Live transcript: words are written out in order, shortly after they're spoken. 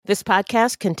This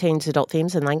podcast contains adult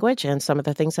themes and language, and some of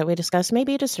the things that we discuss may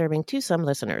be disturbing to some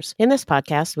listeners. In this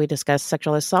podcast, we discuss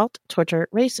sexual assault, torture,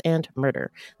 race, and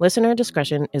murder. Listener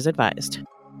discretion is advised.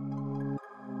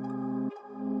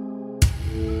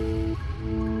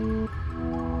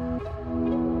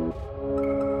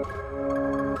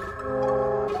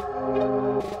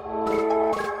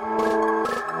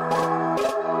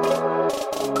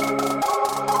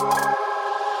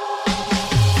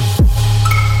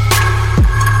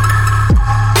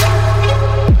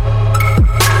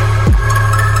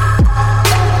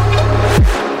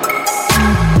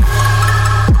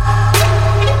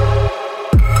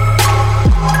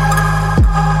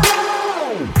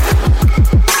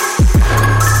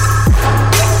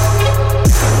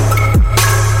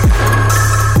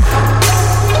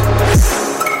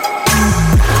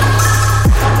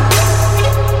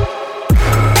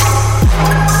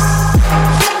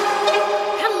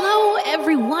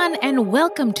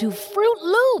 Welcome to Fruit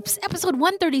Loops, episode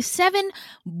 137.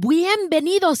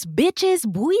 Bienvenidos, bitches,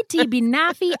 buiti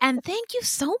binafi, and thank you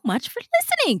so much for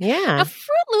listening. Yeah. Now,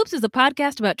 Fruit Loops is a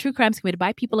podcast about true crimes committed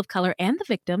by people of color and the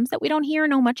victims that we don't hear or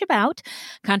know much about.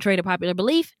 Contrary to popular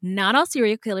belief, not all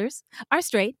serial killers are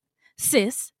straight,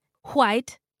 cis,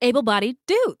 white, able-bodied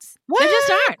dudes. What? There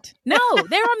just aren't. No,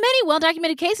 there are many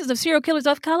well-documented cases of serial killers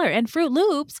of color, and Fruit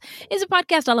Loops is a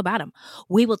podcast all about them.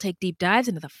 We will take deep dives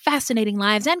into the fascinating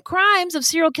lives and crimes of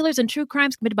serial killers and true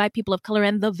crimes committed by people of color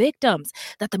and the victims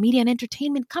that the media and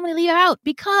entertainment commonly leave out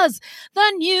because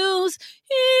the news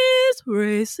is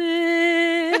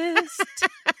racist.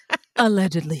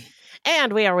 Allegedly.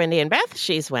 And we are Wendy and Beth.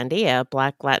 She's Wendy, a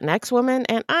Black Latinx woman,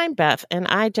 and I'm Beth, and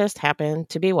I just happen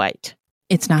to be white.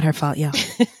 It's not her fault, yo.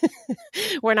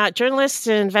 We're not journalists,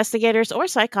 investigators, or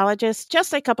psychologists,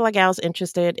 just a couple of gals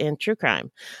interested in true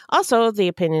crime. Also, the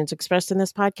opinions expressed in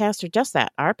this podcast are just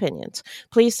that, our opinions.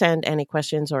 Please send any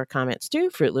questions or comments to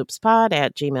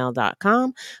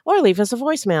fruitloopspod@gmail.com or leave us a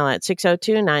voicemail at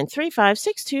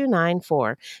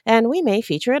 602-935-6294, and we may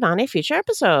feature it on a future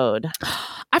episode.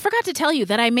 I forgot to tell you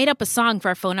that I made up a song for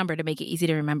our phone number to make it easy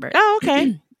to remember. Oh,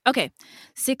 okay. Okay.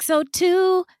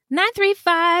 602-935-6294.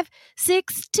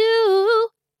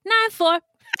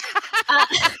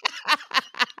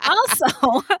 Also,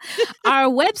 our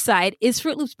website is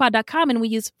fruitloopspod.com, and we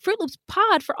use Fruit Loops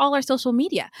Pod for all our social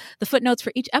media. The footnotes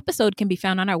for each episode can be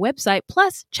found on our website.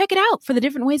 Plus, check it out for the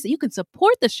different ways that you can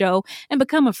support the show and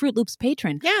become a Fruit Loops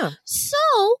patron. Yeah. So,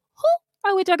 who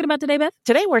are we talking about today, Beth?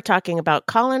 Today we're talking about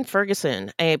Colin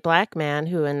Ferguson, a Black man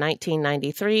who in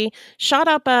 1993 shot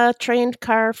up a train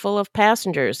car full of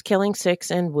passengers, killing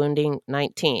 6 and wounding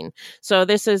 19. So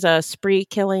this is a spree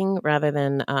killing rather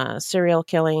than serial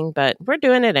killing, but we're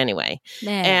doing it anyway.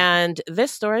 Man. And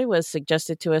this story was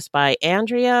suggested to us by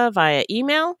Andrea via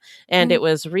email, and it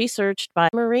was researched by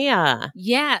Maria.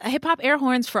 Yeah, hip-hop air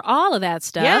horns for all of that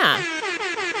stuff. Yeah.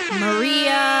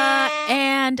 Maria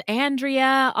and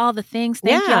Andrea, all the things.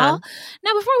 Thank y'all.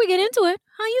 Now, before we get into it,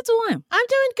 how you doing? I'm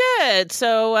doing good.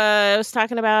 So I was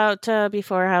talking about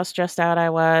before how stressed out I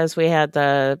was. We had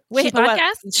the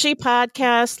She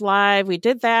Podcast live. We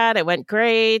did that. It went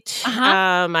great.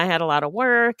 I had a lot of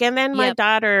work. And then my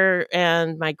daughter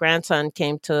and my grandson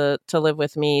came to live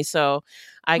with me. So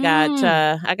I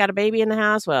got a baby in the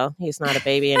house. Well, he's not a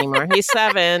baby anymore. He's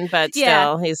 7, but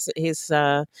still, he's.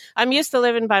 I'm used to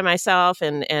living by myself,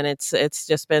 and it's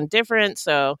just been different.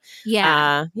 So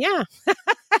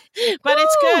but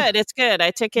it's good. It's good.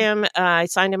 I took him. I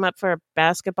signed him up for a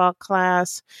basketball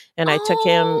class, and I took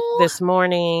him this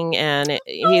morning, and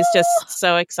he's just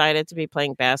so excited to be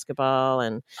playing basketball.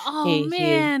 And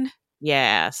man,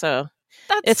 so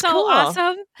that's it's so cool.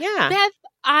 Awesome. Yeah, Beth.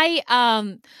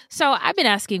 So I've been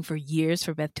asking for years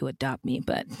for Beth to adopt me,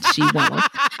 but she won't.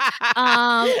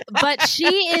 But she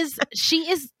is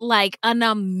like an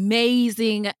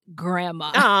amazing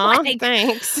grandma. Oh, like,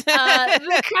 thanks.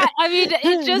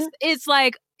 It's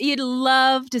like you'd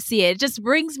love to see it. It just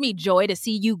brings me joy to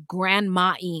see you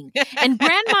grandma-ing. And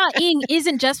grandma-ing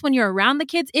isn't just when you're around the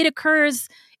kids. It occurs.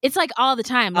 It's like all the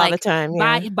time. All the time,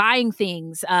 buying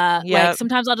things. Like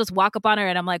sometimes I'll just walk up on her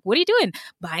and I'm like, what are you doing?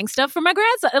 Buying stuff for my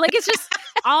grandson. Like it's just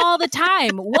all the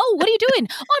time. Whoa, what are you doing?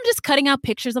 Oh, I'm just cutting out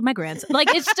pictures of my grandson. Like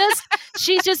it's just,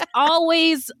 she's just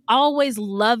always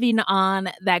loving on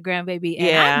that grandbaby.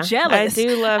 And I'm jealous. I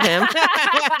do love him.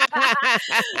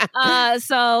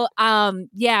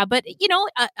 But you know,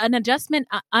 an adjustment,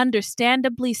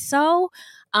 understandably so.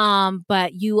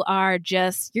 But you're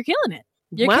killing it.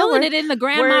 You're killing it in the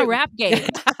grandma rap game.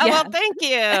 Well, thank you.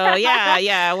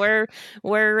 Yeah. We're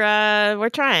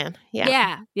trying.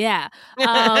 Yeah.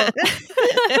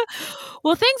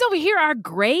 Well, things over here are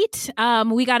great.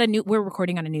 We're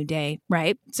recording on a new day,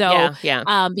 right? So,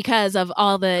 because of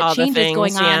all the changes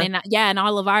going on in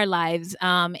all of our lives.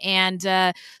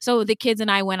 So the kids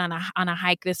and I went on a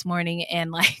hike this morning,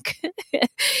 and like,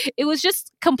 it was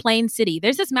just Complain City.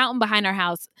 There's this mountain behind our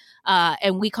house,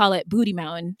 and we call it Booty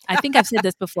Mountain. I think I've said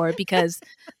this before because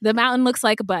the mountain looks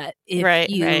like a butt if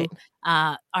you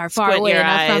are far away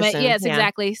enough from it. Yes,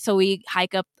 exactly. So we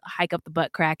hike up the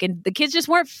butt crack, and the kids just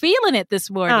weren't feeling it this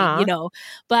morning, you know.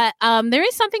 But there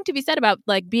is something to be said about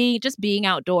like being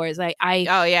outdoors.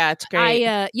 It's great.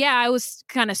 I was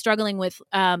kind of struggling with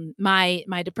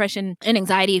my depression and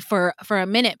anxiety for a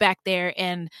minute back there,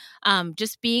 and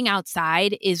just being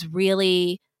outside is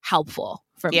really helpful.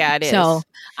 Yeah, it is. So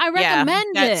I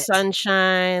recommend it. That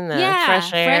sunshine, the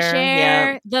fresh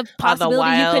air, the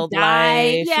possibility you could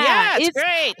die. Yeah, it's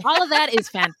great. All of that is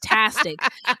fantastic.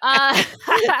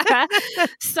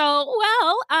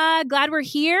 Glad we're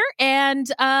here,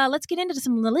 and let's get into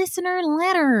some listener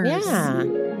letters. Yeah.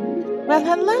 Well,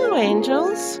 hello,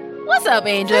 angels. What's up,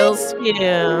 angels? Thank you.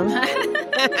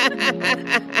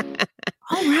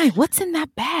 All right, what's in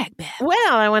that bag, Beth?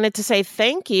 Well, I wanted to say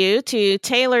thank you to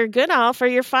Taylor Goodall for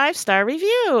your 5-star review.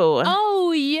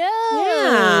 Oh,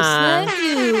 yes. Thank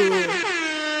you.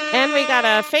 And we got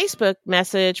a Facebook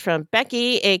message from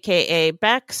Becky, a.k.a.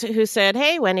 Bex, who said,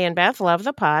 "Hey, Wendy and Beth, love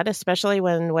the pod, especially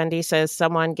when Wendy says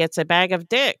someone gets a bag of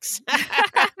dicks."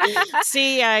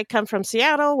 See, I come from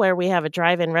Seattle, where we have a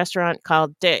drive-in restaurant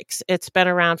called Dick's. It's been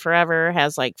around forever,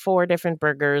 has like 4 different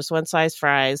burgers, one-size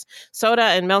fries, soda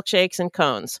and milkshakes and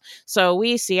cones. So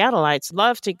we Seattleites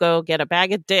love to go get a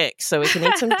bag of dicks so we can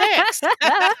eat some dicks.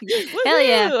 Hell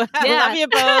yeah. I love you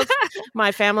both.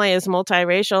 My family is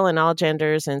multiracial in all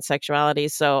genders and sexuality,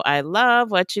 so I love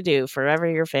what you do. Forever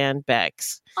your fan,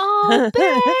 Bex. Oh,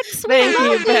 Bex. Thank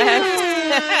you, Bex.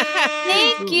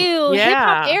 Thank you. Yeah. Hip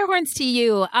hop air horns to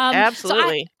you.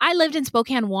 Absolutely. So I lived in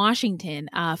Spokane, Washington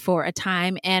for a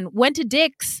time and went to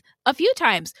Dick's a few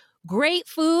times. Great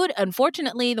food.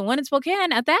 Unfortunately, the one in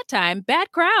Spokane at that time,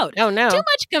 bad crowd. Oh, no. Too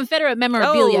much Confederate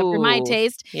memorabilia for my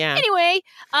taste. Yeah. Anyway.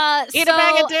 Eat a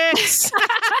bag of dicks.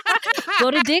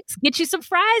 Go to Dick's, get you some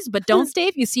fries, but don't stay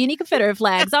if you see any Confederate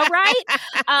flags. All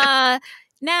right?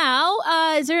 Now,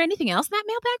 is there anything else in that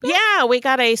mailbag? Yeah, we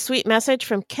got a sweet message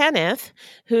from Kenneth,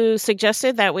 who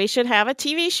suggested that we should have a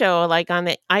TV show like on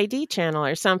the ID channel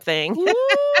or something. Ooh,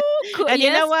 cool. And you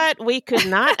know what? We could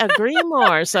not agree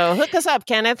more. So hook us up,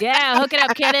 Kenneth. Yeah, hook it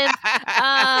up, Kenneth.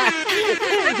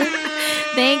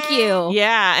 Thank you.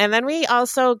 Yeah, and then we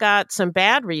also got some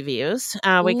bad reviews.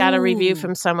 We got a review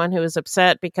from someone who was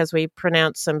upset because we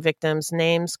pronounced some victims'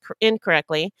 names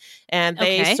incorrectly, and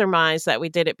they surmised that we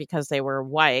did it because they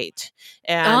were white.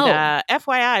 And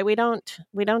FYI, we don't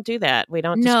do that. We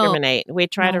don't discriminate. We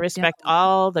try to respect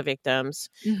all the victims.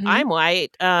 Mm-hmm. I'm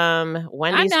white.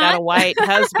 Wendy's got a white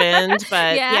husband,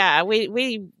 but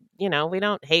we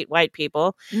don't hate white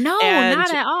people. No,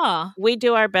 not at all. We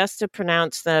do our best to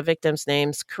pronounce the victims'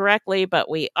 names correctly, but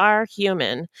we are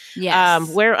human. Yes.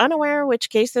 We're unaware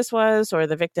which case this was or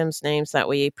the victims' names that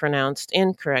we pronounced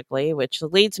incorrectly, which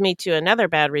leads me to another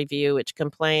bad review, which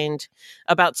complained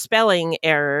about spelling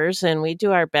errors. And we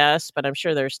do our best, but I'm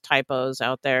sure there's typos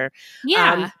out there.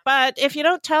 Yeah. But if you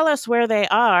don't tell us where they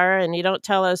are and you don't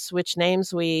tell us which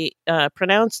names we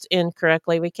pronounced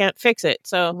incorrectly, we can't fix it.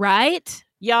 So, right.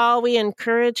 Y'all, we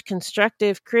encourage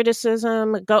constructive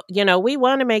criticism. We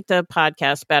want to make the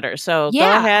podcast better. So go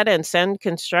ahead and send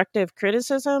constructive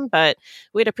criticism, but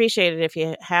we'd appreciate it if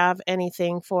you have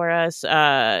anything for us.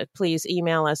 Please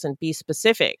email us and be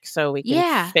specific so we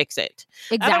can fix it.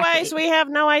 Exactly. Otherwise, we have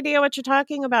no idea what you're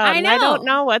talking about. I know. And I don't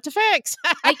know what to fix.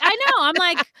 I know. I'm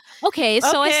like, okay,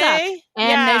 so I suck.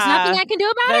 And there's nothing I can do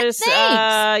about it? Thanks.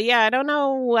 I don't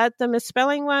know what the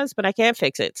misspelling was, but I can't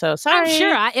fix it. So sorry.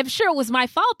 I'm sure it was my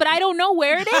fault, but I don't know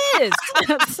where it is.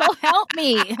 So help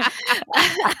me. And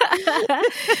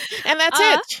that's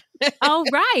it. All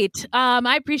right.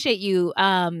 I appreciate you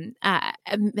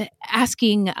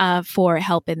asking for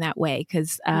help in that way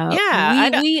because we're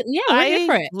here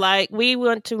for it. We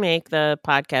want to make the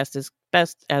podcast as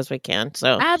best as we can.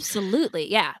 So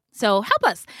absolutely, yeah. So help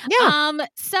us. Yeah.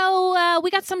 So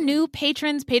we got some new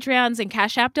Patreons, and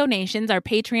Cash App donations. Our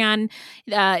Patreon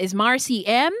is Marcy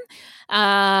M.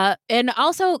 And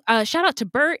also shout out to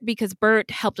Bert, because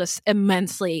Bert helped us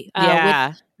immensely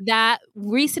with that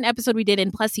recent episode we did.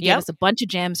 And plus he gave us a bunch of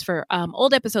gems for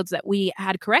old episodes that we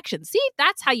had corrections. See,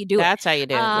 that's how you do it. That's how you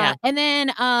do it. Yeah. And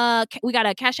then we got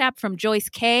a Cash App from Joyce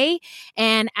K.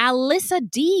 And Alyssa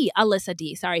D,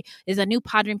 is a new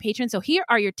Podream patron. So here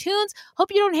are your tunes.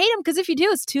 Hope you don't hate them, because if you do,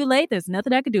 it's too late. There's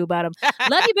nothing I can do about them.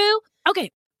 Love you, boo.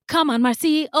 Okay. Come on,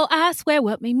 Marcy. Oh, I swear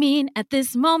what we mean at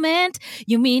this moment.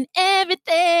 You mean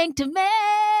everything to me.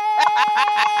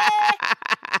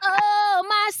 Oh,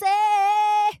 Marcy.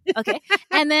 Okay.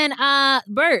 And then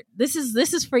Bert, this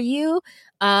is for you.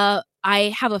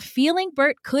 I have a feeling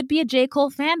Bert could be a J.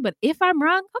 Cole fan, but if I'm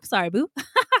wrong, I'm sorry, boo.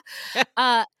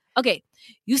 Okay.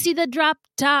 You see the drop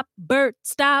top, Bert,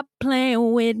 stop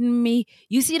playing with me.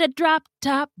 You see the drop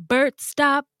top, Bert,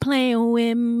 stop playing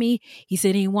with me. He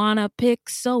said he wanna pick,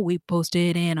 so we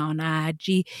posted in on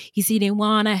IG. He said he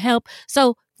wanna help,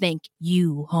 so thank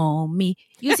you, homie.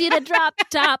 You see the drop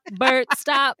top, Bert,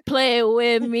 stop playing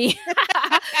with me.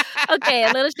 Okay,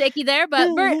 a little shaky there,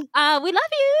 but Bert, we love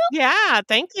you. Yeah,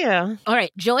 thank you. All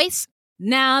right, Joyce.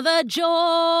 Now the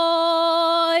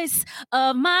joys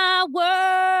of my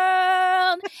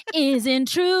world is in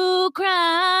true crime.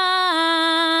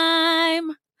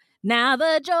 Now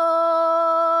the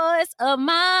joys of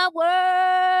my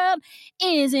world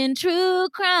is in true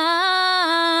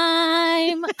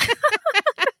crime.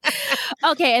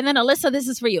 Okay, and then Alyssa, this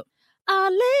is for you.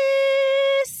 Alyssa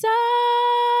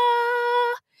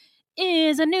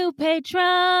is a new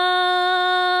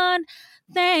patron.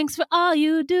 Thanks for all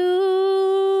you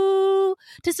do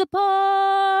to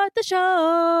support the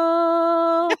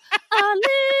show.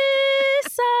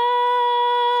 Alyssa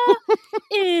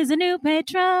is a new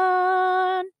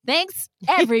patron. Thanks,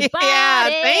 everybody. Yeah,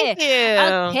 thank you.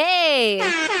 Okay.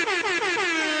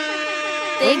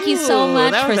 Thank you so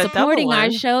much for supporting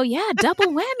our show. Yeah, double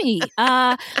whammy.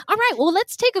 All right, well,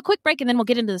 let's take a quick break and then we'll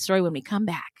get into the story when we come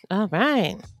back. All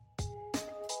right.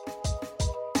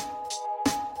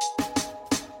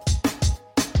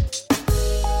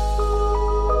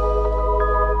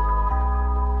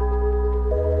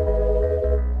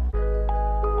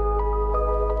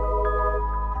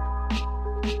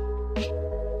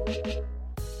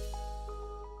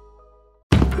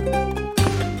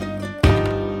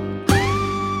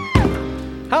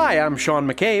 Hi, I'm Sean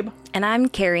McCabe. And I'm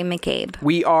Carrie McCabe.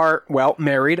 We are, well,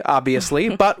 married,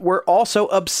 obviously, but we're also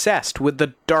obsessed with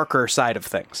the darker side of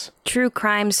things. True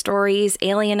crime stories,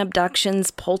 alien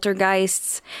abductions,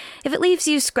 poltergeists. If it leaves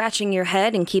you scratching your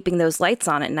head and keeping those lights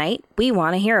on at night, we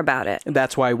want to hear about it.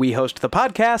 That's why we host the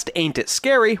podcast, Ain't It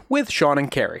Scary, with Sean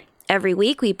and Carrie. Every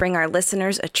week, we bring our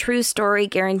listeners a true story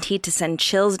guaranteed to send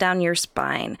chills down your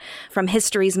spine. From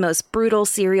history's most brutal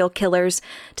serial killers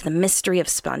to the mystery of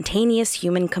spontaneous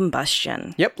human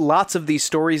combustion. Yep, lots of these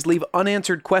stories leave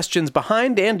unanswered questions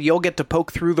behind, and you'll get to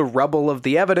poke through the rubble of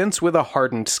the evidence with a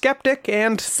hardened skeptic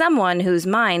and someone whose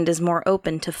mind is more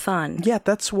open to fun. Yeah,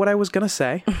 that's what I was gonna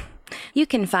say. You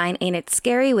can find Ain't It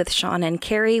Scary with Sean and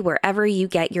Carrie wherever you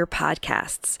get your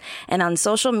podcasts, and on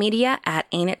social media at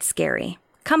Ain't It Scary.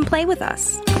 Come play with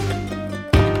us.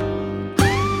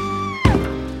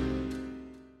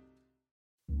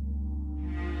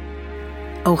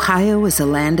 Ohio is a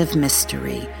land of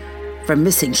mystery, from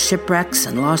missing shipwrecks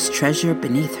and lost treasure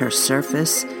beneath her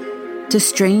surface to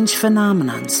strange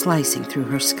phenomenon slicing through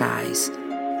her skies.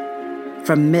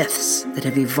 From myths that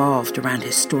have evolved around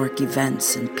historic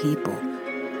events and people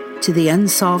to the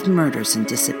unsolved murders and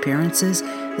disappearances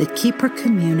that keep her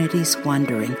communities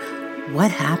wondering what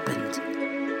happened.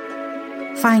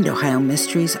 Find Ohio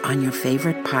Mysteries on your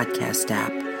favorite podcast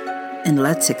app, and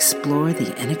let's explore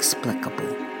the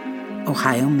inexplicable.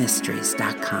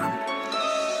 OhioMysteries.com.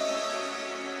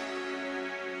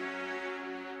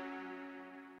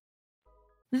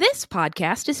 This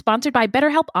podcast is sponsored by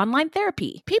BetterHelp Online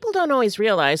Therapy. People don't always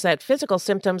realize that physical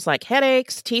symptoms like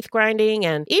headaches, teeth grinding,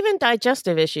 and even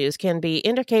digestive issues can be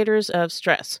indicators of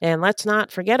stress. And let's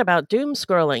not forget about doom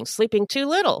scrolling, sleeping too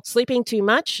little, sleeping too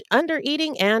much,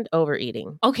 undereating, and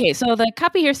overeating. Okay, so the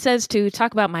copy here says to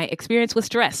talk about my experience with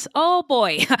stress. Oh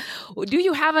boy, do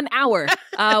you have an hour?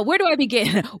 Where do I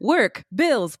begin? Work,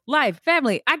 bills, life,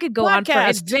 family. I could go on for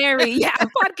a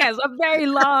very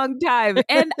long time.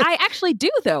 And I actually do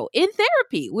though, in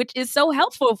therapy, which is so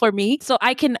helpful for me so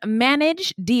I can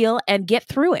manage, deal, and get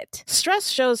through it. Stress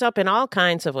shows up in all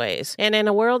kinds of ways. And in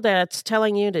a world that's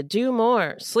telling you to do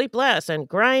more, sleep less, and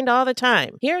grind all the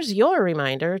time, here's your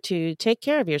reminder to take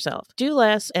care of yourself, do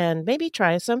less, and maybe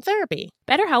try some therapy.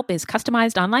 BetterHelp is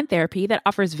customized online therapy that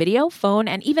offers video, phone,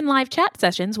 and even live chat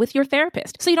sessions with your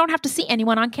therapist, so you don't have to see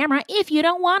anyone on camera if you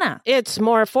don't wanna. It's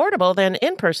more affordable than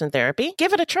in-person therapy.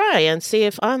 Give it a try and see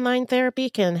if online therapy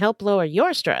can help lower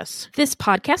your stress. This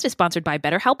podcast is sponsored by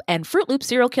BetterHelp, and Fruit Loop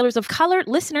Serial Killers of Color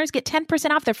listeners get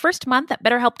 10% off their first month at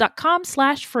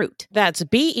betterhelp.com/fruit. That's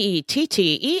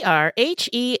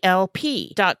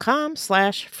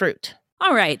BETTERHELP.com/fruit.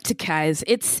 All right, guys,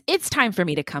 it's time for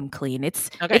me to come clean.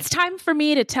 It's time for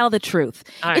me to tell the truth.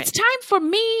 Right. It's time for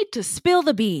me to spill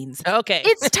the beans. Okay.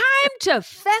 It's time to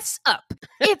fess up.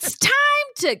 It's time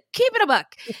to keep it a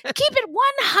buck. Keep it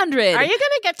 100. Are you going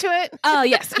to get to it? Oh,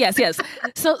 yes.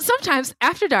 So sometimes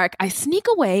after dark, I sneak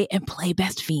away and play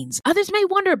Best Fiends. Others may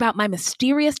wonder about my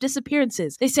mysterious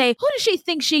disappearances. They say, who does she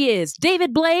think she is?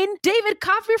 David Blaine? David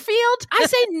Copperfield? I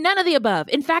say none of the above.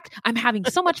 In fact, I'm having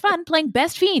so much fun playing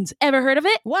Best Fiends. Ever heard of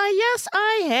it? Why, yes,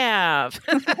 I have.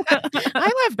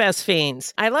 I love Best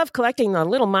Fiends. I love collecting the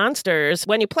little monsters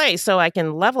when you play so I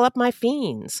can level up my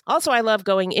fiends. Also, I love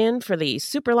going in for the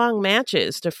super long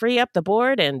matches to free up the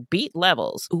board and beat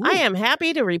levels. Ooh. I am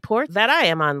happy to report that I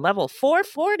am on level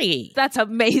 440. That's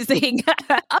amazing.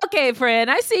 Okay,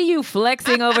 friend, I see you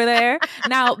flexing over there.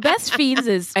 Now, Best Fiends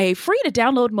is a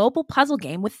free-to-download mobile puzzle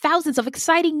game with thousands of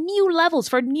exciting new levels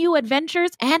for new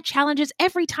adventures and challenges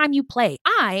every time you play.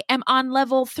 I am on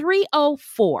level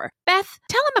 304. Beth,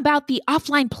 tell them about the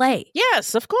offline play.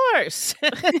 Yes, of course.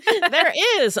 There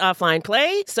is offline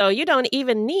play, so you don't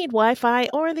even need Wi-Fi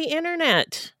or the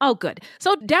internet. Oh, good.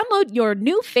 So download your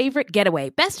new favorite getaway,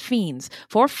 Best Fiends,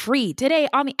 for free today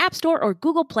on the App Store or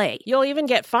Google Play. You'll even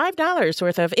get $5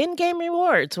 worth of in-game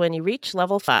rewards when you reach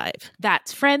level 5.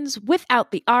 That's friends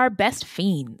without the R, Best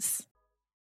Fiends.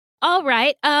 All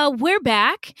right, we're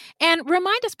back. And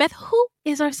remind us, Beth, who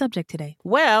is our subject today?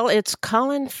 Well, it's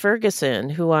Colin Ferguson,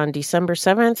 who on December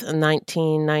 7th,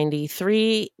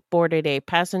 1993, boarded a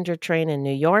passenger train in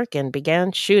New York and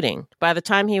began shooting. By the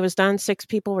time he was done, 6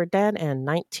 people were dead and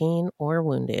 19 were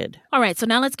wounded. All right, so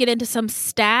now let's get into some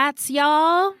stats,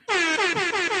 y'all.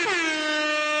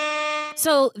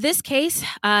 So this case,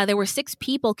 there were 6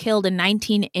 people killed and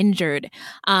 19 injured.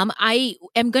 I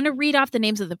am going to read off the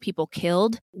names of the people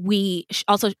killed. We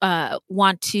also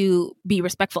want to be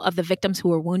respectful of the victims who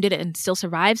were wounded and still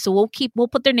survived. So we'll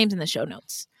put their names in the show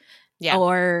notes,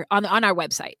 or on our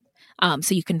website,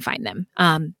 so you can find them.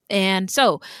 And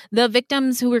so the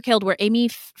victims who were killed were Amy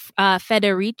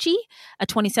Federici, a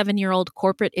 27-year-old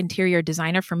corporate interior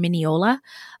designer from Mineola,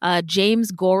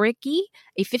 James Goricki,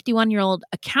 a 51-year-old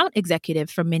account executive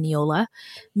from Mineola,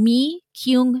 Mi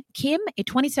Kyung Kim, a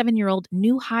 27-year-old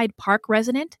New Hyde Park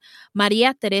resident,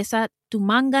 Maria Teresa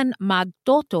Tumangan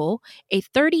Magtoto, a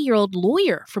 30-year-old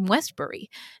lawyer from Westbury,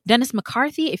 Dennis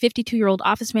McCarthy, a 52-year-old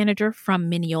office manager from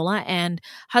Mineola and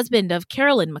husband of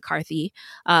Carolyn McCarthy,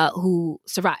 who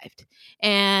survived,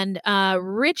 and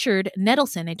Richard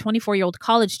Nettleson, a 24-year-old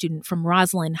college student from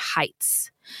Roslyn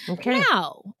Heights. Okay.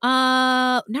 Now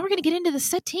we're going to get into the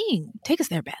setting. Take us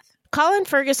there, Beth. Colin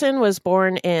Ferguson was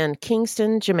born in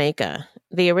Kingston, Jamaica.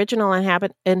 The original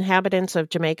inhabitants of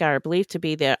Jamaica are believed to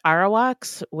be the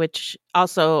Arawaks, which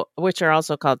are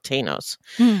also called Tanos.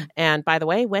 And by the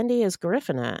way, Wendy is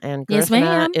Garifuna, and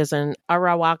Garifuna is an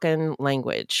Arawakan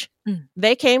language.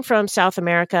 They came from South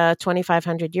America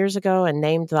 2,500 years ago and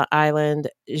named the island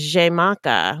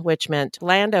Jamaica, which meant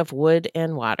land of wood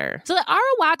and water. So the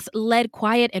Arawaks led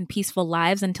quiet and peaceful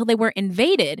lives until they were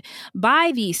invaded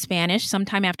by the Spanish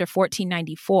sometime after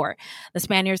 1494. The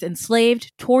Spaniards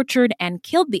enslaved, tortured, and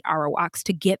killed the Arawaks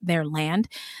to get their land.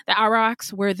 The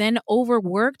Arawaks were then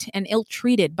overworked and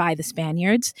ill-treated by the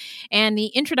Spaniards, and the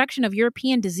introduction of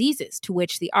European diseases to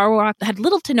which the Arawak had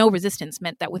little to no resistance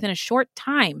meant that within a short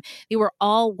time, they were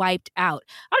all wiped out.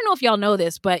 I don't know if y'all know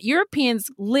this, but Europeans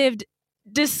lived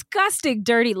disgusting,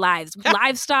 dirty lives.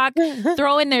 Livestock,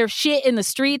 throwing their shit in the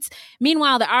streets.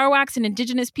 Meanwhile, the Arawaks and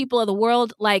indigenous people of the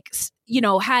world,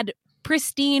 had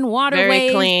pristine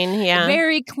waterways.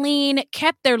 Very clean,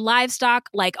 kept their livestock,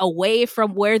 away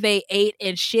from where they ate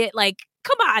and shit.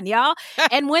 Come on, y'all.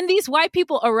 And when these white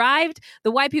people arrived,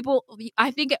 the white people,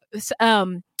 I think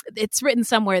it's written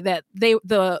somewhere that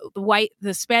the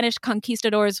Spanish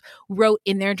conquistadors wrote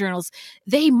in their journals,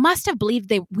 they must have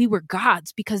believed we were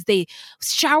gods because they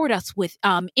showered us with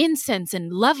incense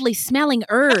and lovely smelling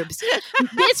herbs.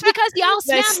 It's because y'all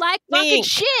smell like fucking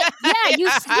shit. Yeah, you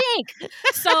stink.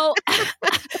 So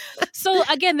So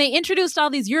again, they introduced all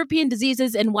these European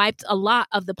diseases and wiped a lot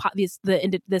of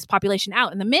this population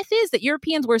out. And the myth is that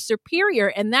Europeans were superior,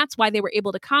 and that's why they were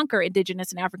able to conquer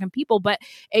indigenous and African people. But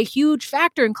a huge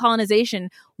factor in colonization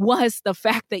was the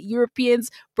fact that Europeans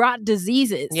brought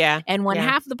diseases. Yeah. And when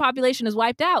half of the population is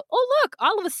wiped out, look,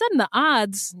 all of a sudden the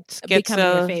odds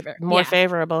become more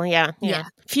favorable. Yeah.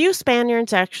 Few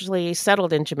Spaniards actually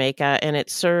settled in Jamaica, and it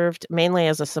served mainly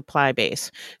as a supply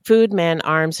base. Food, men,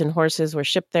 arms, and horses were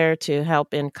shipped there to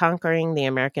help in conquering the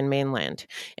American mainland.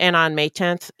 And on May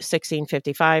 10th,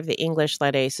 1655, the English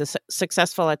led a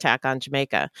successful attack on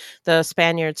Jamaica. The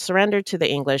Spaniards surrendered to the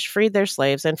English, freed their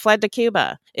slaves, and fled to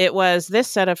Cuba. It was this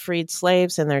set of freed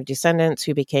slaves and their descendants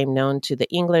who became known to the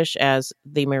English as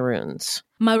the Maroons.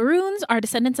 Maroons are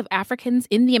descendants of Africans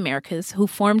in the Americas who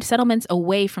formed settlements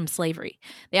away from slavery.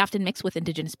 They often mix with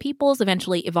indigenous peoples,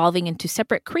 eventually evolving into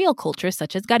separate Creole cultures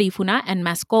such as Garifuna and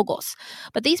Mascogos.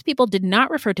 But these people did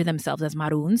not refer to themselves as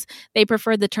Maroons. They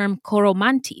preferred the term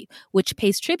Coromantee, which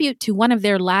pays tribute to one of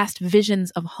their last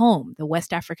visions of home, the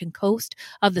West African coast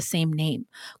of the same name.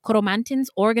 Coromantins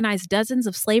organized dozens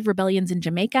of slave rebellions in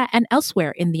Jamaica and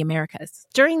elsewhere in the Americas.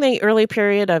 During the early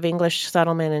period of English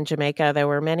settlement in Jamaica, there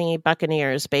were many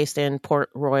buccaneers based in Port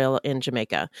Royal in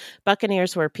Jamaica.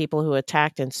 Buccaneers were people who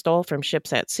attacked and stole from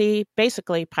ships at sea,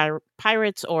 basically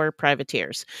pirates or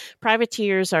privateers.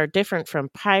 Privateers are different from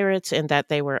pirates in that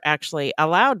they were actually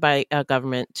allowed by a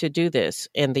government to do this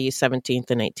in the 17th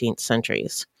and 18th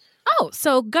centuries. Oh,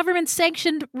 so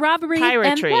government-sanctioned robbery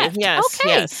Piratery, and theft. Yes, okay.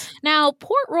 Yes. Now,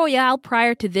 Port Royal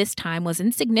prior to this time was an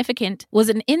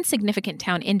insignificant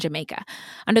town in Jamaica.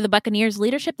 Under the Buccaneers'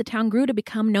 leadership, the town grew to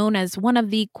become known as one of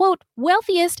the, quote,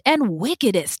 wealthiest and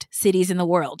wickedest cities in the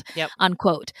world,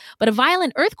 unquote. But a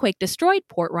violent earthquake destroyed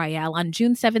Port Royal on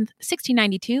June 7th,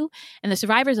 1692, and the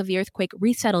survivors of the earthquake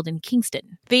resettled in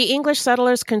Kingston. The English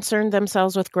settlers concerned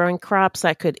themselves with growing crops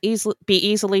that could be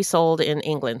easily sold in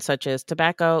England, such as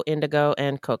tobacco, indigo,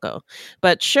 and cocoa.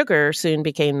 But sugar soon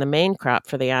became the main crop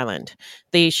for the island.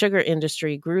 The sugar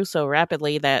industry grew so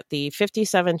rapidly that the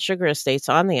 57 sugar estates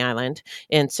on the island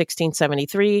in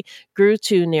 1673 grew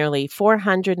to nearly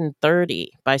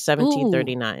 430 by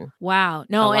 1739. Ooh, wow.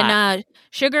 No, and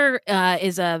sugar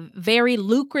is a very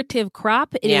lucrative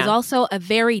crop. It is also a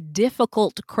very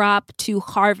difficult crop to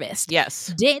harvest.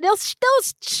 Yes. Those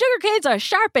sugar canes are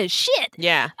sharp as shit.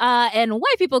 Yeah. And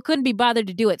white people couldn't be bothered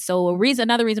to do it. So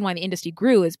another reason why the industry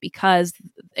grew is because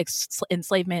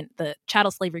enslavement, the chattel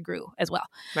slavery grew as well.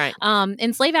 Right.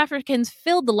 Enslaved Africans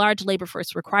filled the large labor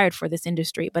force required for this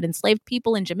industry, but enslaved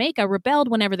people in Jamaica rebelled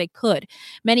whenever they could.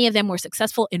 Many of them were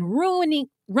successful in running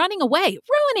away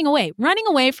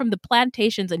from the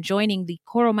plantations and joining the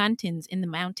Coromantins in the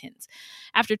mountains.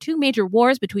 After two major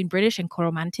wars between British and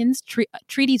Coromantins,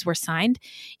 treaties were signed.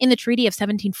 In the Treaty of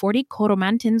 1740,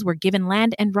 Coromantins were given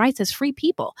land and rights as free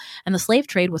people, and the slave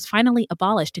trade was finally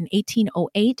abolished in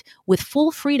 1808, with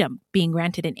full freedom being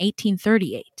granted in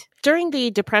 1838. During the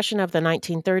Depression of the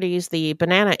 1930s, the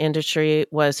banana industry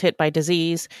was hit by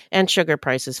disease and sugar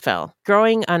prices fell.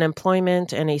 Growing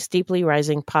unemployment and a steeply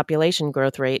rising population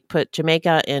growth rate put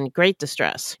Jamaica in great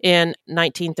distress. In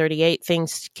 1938,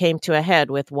 things came to a head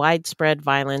with widespread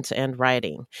violence and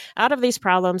rioting. Out of these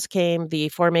problems came the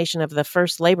formation of the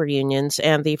first labor unions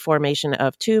and the formation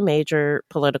of two major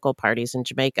political parties in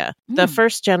Jamaica. The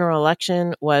first general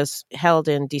election was held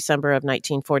in December of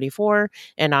 1944,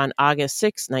 and on August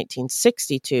 6,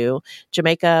 1962,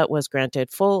 Jamaica was granted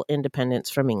full independence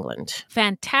from England.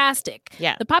 Fantastic.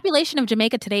 Yeah. The population of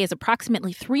Jamaica today is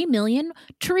approximately 3 million,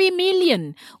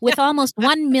 with almost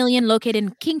 1 million located in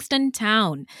Kingston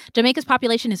town. Jamaica's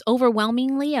population is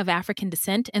overwhelmingly of African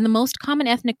descent, and the most common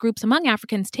ethnic groups among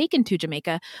Africans taken to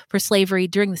Jamaica for slavery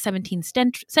during the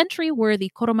 17th century were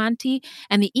the Coromantee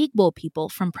and the Igbo people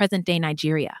from present-day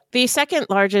Nigeria. The second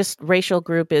largest racial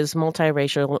group is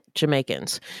multiracial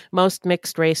Jamaicans. Most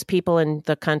mixed-race people in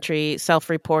the country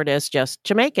self-report as just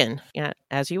Jamaican,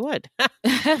 as you would.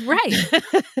 Right.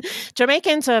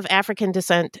 Jamaicans of African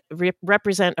descent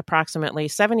represent approximately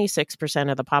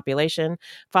 76% of the population,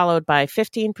 followed by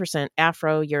 15%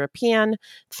 Afro-European,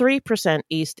 3%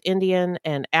 East Indian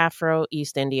and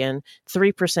Afro-East Indian,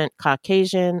 3%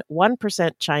 Caucasian,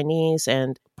 1% Chinese,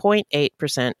 and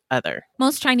 0.8% other.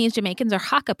 Most Chinese Jamaicans are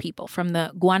Hakka people from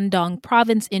the Guangdong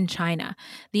province in China,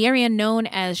 the area known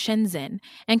as Shenzhen,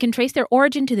 and can trace their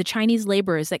origin to the Chinese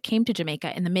laborers that came to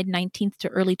Jamaica in the mid-19th to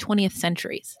early 20th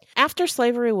centuries. After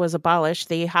slavery was abolished,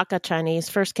 the Hakka Chinese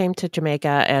first came to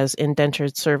Jamaica as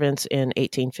indentured servants in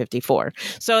 1854.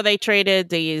 So they traded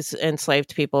these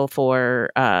enslaved people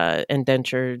for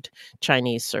indentured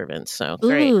Chinese servants. So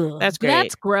great. Ooh, that's great.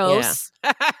 That's gross.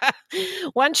 Yeah.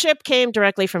 One ship came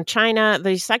directly from China.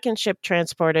 The second ship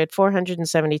transported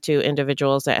 472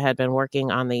 individuals that had been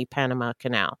working on the Panama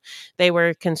Canal. They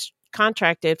were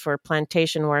contracted for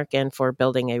plantation work and for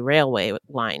building a railway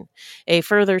line. A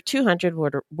further 200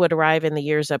 would arrive in the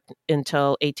years up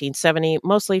until 1870,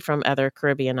 mostly from other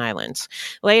Caribbean islands.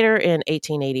 Later in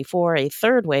 1884, a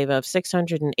third wave of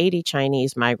 680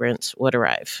 Chinese migrants would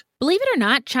arrive. Believe it or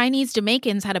not, Chinese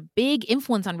Jamaicans had a big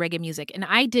influence on reggae music, and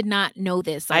I did not know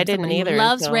this. I didn't either.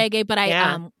 Loves reggae, but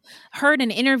I heard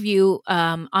an interview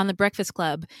on the Breakfast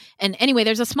Club. And anyway,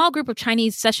 there's a small group of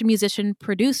Chinese session musician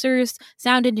producers,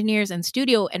 sound engineers, and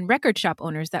studio and record shop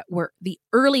owners that were the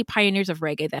early pioneers of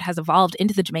reggae that has evolved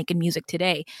into the Jamaican music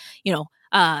today. You know,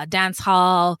 dance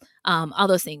hall, all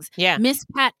those things. Yeah. Miss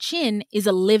Pat Chin is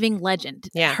a living legend.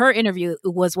 Yeah. Her interview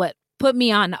was what put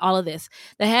me on all of this.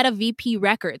 The head of VP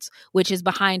Records, which is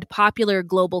behind popular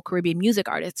global Caribbean music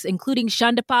artists, including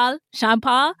Sean Paul.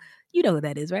 You know who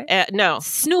that is, right? No.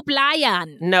 Snoop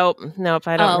Lion. Nope.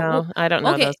 I don't know. I don't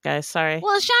know those guys. Sorry.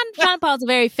 Well, Sean Paul's a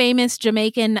very famous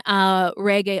Jamaican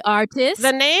reggae artist.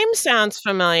 The name sounds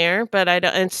familiar, but I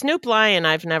don't. And Snoop Lion,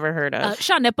 I've never heard of.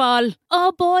 Sean Paul.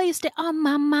 Oh boy, you stay on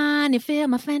my mind. You feel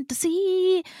my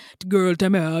fantasy. Girl,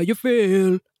 tell me how you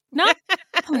feel. No?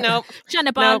 Nope.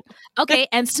 Sean Paul. Nope. Okay,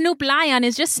 and Snoop Lion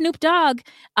is just Snoop Dogg.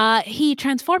 He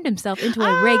transformed himself into a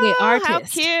reggae artist. How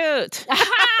cute.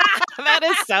 That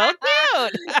is so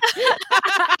cute.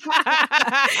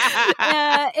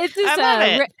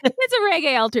 It's a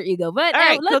reggae alter ego. But all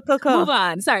right, let's cool. move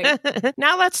on. Sorry.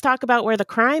 Now let's talk about where the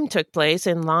crime took place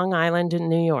in Long Island in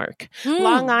New York.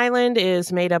 Long Island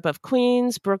is made up of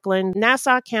Queens, Brooklyn,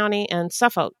 Nassau County, and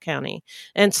Suffolk County.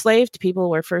 Enslaved people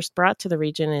were first brought to the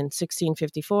region in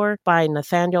 1654 by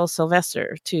Nathaniel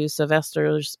Sylvester to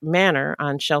Sylvester's Manor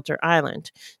on Shelter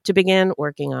Island to begin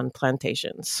working on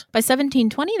plantations. By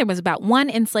 1720, there was about one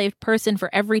enslaved person for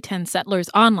every 10 settlers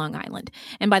on Long Island.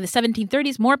 And by the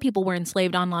 1730s, more people were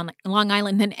enslaved on Long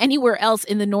Island than anywhere else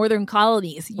in the northern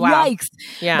colonies. Wow. Yikes.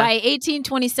 Yeah. By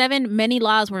 1827, many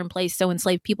laws were in place so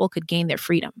enslaved people could gain their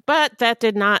freedom. But that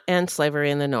did not end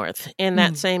slavery in the North. In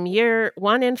that same year,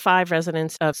 1 in 5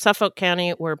 residents of Suffolk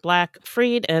County were Black,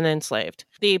 freed, and enslaved.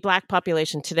 The Black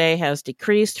population today has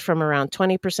decreased from around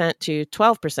 20% to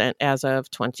 12% as of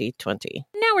 2020.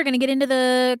 Now we're going to get into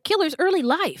the killer's early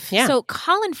life. Yeah. So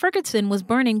Colin Ferguson was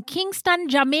born in Kingston,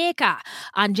 Jamaica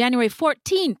on January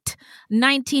 14th,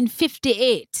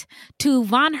 1958, to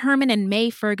Von Herman and May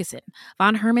Ferguson.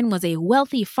 Von Herman was a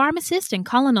wealthy pharmacist, and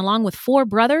Colin, along with 4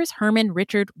 brothers, Herman,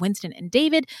 Richard, Winston, and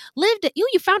David, lived... You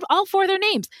found all 4 of their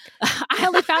names. I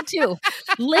only found 2.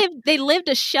 They lived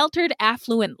a sheltered,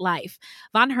 affluent life.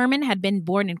 Von Herman had been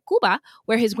born in Cuba,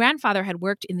 where his grandfather had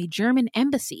worked in the German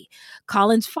embassy.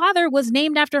 Colin's father was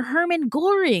named after Hermann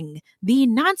Göring, the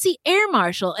Nazi air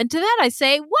marshal. And to that I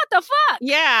say, what the fuck?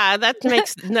 Yeah, that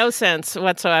makes no sense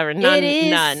whatsoever.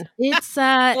 None. It's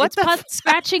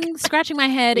scratching my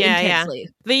head intensely. Yeah.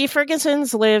 The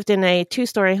Fergusons lived in a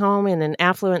 2-story home in an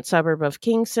affluent suburb of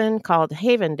Kingston called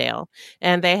Havendale,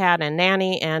 and they had a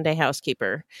nanny and a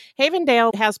housekeeper.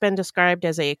 Havendale has been described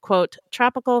as a, quote,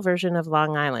 tropical version of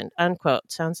Long Island,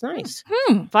 unquote. Sounds nice.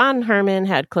 Von Herman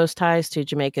had close ties to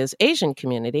Jamaica's Asian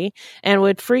community and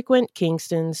would frequent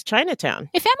Kingston's Chinatown.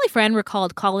 A family friend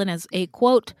recalled Colin as a,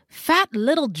 quote, fat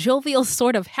little jovial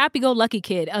sort of happy-go-lucky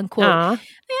kid, unquote. Aww.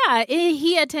 Yeah,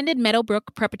 he attended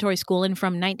Meadowbrook Preparatory School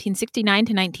from 1969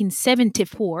 to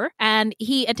 1974, and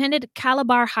he attended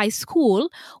Calabar High School,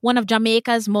 one of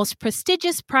Jamaica's most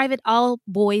prestigious private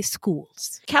all-boys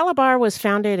schools. Calabar was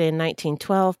founded in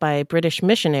 1912 by British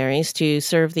missionaries to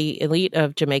serve the elite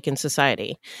of Jamaican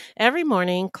society. Every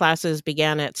morning, classes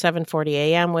began at 7:40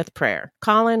 a.m. with prayer.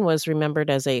 Colin was remembered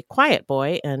as a quiet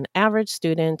boy, an average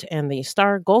student, and the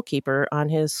star goalkeeper on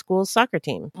his school's soccer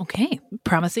team. Okay,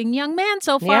 promising young man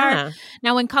so far. Yeah.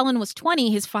 Now, when Colin was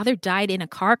 20, his father died in a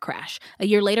car crash. A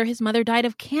year later, his mother died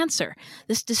of cancer.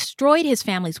 This destroyed his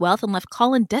family's wealth and left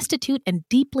Colin destitute and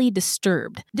deeply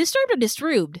disturbed. Disturbed or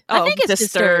distrubed? Oh, I think it's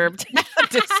disturbed.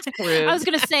 Disturbed. I was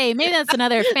going to say, maybe that's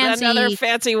another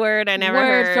fancy word I never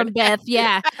heard. From Beth,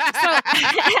 yeah. So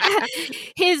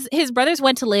his brothers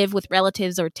went to live with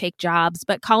relatives or take jobs,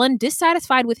 but Colin,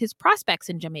 dissatisfied with his prospects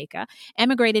in Jamaica,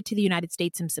 emigrated to the United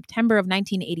States in September of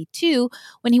 1982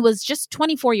 when he was just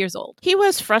 24 years old. He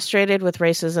was frustrated with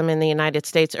racism in the United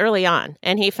States early on. on,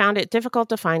 and he found it difficult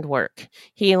to find work.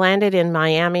 He landed in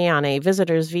Miami on a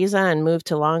visitor's visa and moved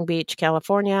to Long Beach,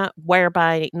 California, where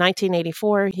by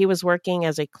 1984 he was working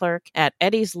as a clerk at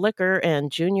Eddie's Liquor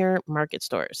and Junior Market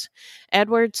Stores.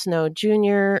 Edward Snow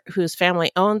Jr., whose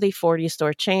family owned the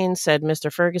 40-store chain, said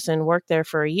Mr. Ferguson worked there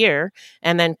for a year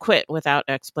and then quit without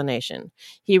explanation.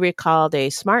 He recalled a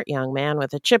smart young man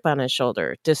with a chip on his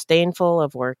shoulder, disdainful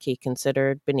of work he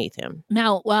considered beneath him.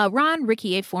 Now, Ron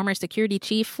Rickey, a former security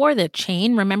chief for the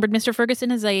chain, remembered Mr.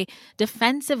 Ferguson as a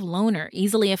defensive loner,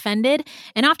 easily offended,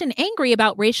 and often angry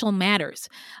about racial matters.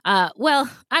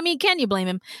 Can you blame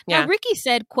him? Yeah. Now, Rickey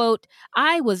said, quote,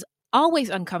 "I was always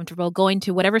uncomfortable going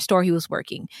to whatever store he was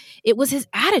working. It was his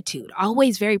attitude,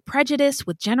 always very prejudiced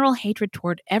with general hatred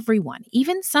toward everyone,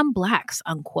 even some blacks,"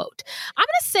 unquote. I'm going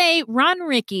to say Ron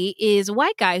Rickey is a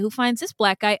white guy who finds this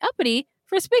black guy uppity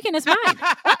for speaking his mind.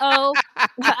 Uh-oh.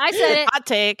 I said it. Hot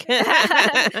take.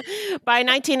 By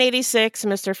 1986,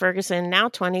 Mr. Ferguson, now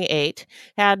 28,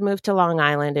 had moved to Long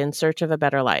Island in search of a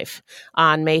better life.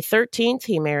 On May 13th,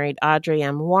 he married Audrey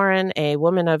M. Warren, a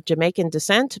woman of Jamaican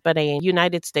descent, but a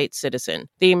United States citizen.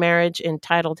 The marriage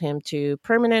entitled him to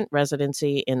permanent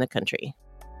residency in the country.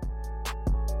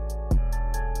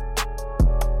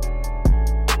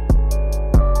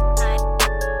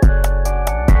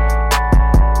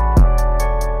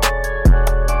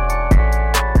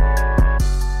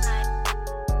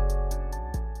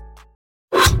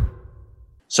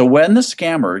 So when the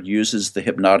scammer uses the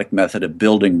hypnotic method of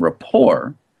building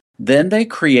rapport, then they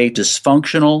create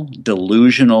dysfunctional,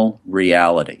 delusional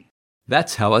reality.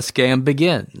 That's how a scam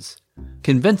begins,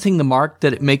 convincing the mark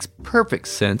that it makes perfect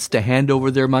sense to hand over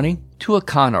their money to a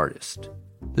con artist.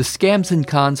 The Scams and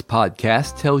Cons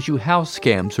podcast tells you how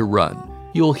scams are run.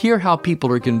 You'll hear how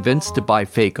people are convinced to buy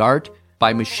fake art,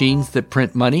 buy machines that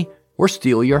print money, or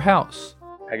steal your house.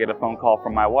 I get a phone call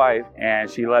from my wife, and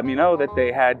she let me know that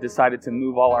they had decided to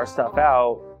move all our stuff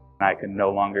out. I could no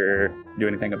longer do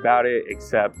anything about it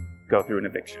except go through an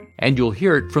eviction. And you'll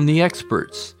hear it from the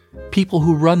experts, people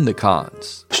who run the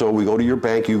cons. So we go to your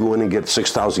bank, you go in and get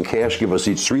 $6,000 cash, give us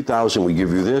each $3,000, we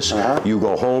give you this. You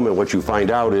go home, and what you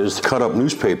find out is cut up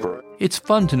newspaper. It's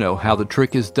fun to know how the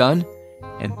trick is done,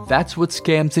 and that's what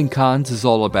Scams and Cons is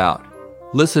all about.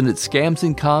 Listen at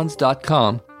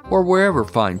scamsandcons.com or wherever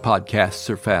fine podcasts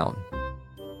are found.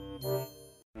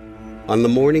 On the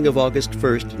morning of August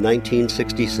 1st,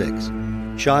 1966,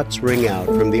 shots ring out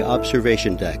from the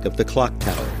observation deck of the clock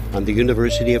tower on the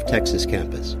University of Texas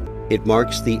campus. It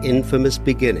marks the infamous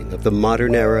beginning of the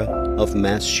modern era of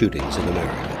mass shootings in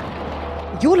America.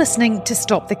 You're listening to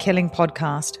Stop the Killing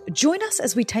podcast. Join us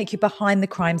as we take you behind the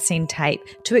crime scene tape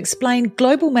to explain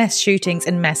global mass shootings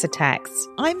and mass attacks.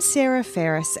 I'm Sarah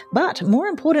Ferris, but more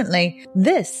importantly,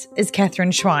 this is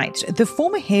Catherine Schweit, the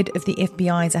former head of the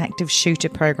FBI's active shooter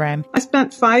program. I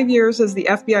spent 5 years as the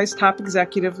FBI's top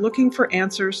executive looking for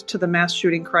answers to the mass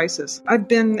shooting crisis. I've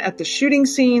been at the shooting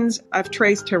scenes, I've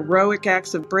traced heroic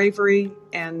acts of bravery,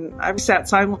 and I've sat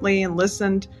silently and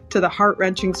listened to the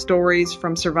heart-wrenching stories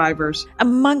from survivors.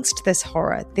 Amongst this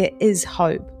horror, there is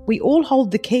hope. We all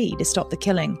hold the key to stop the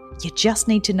killing. You just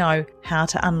need to know how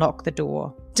to unlock the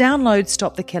door. Download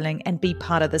Stop the Killing and be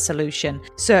part of the solution.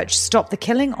 Search Stop the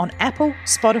Killing on Apple,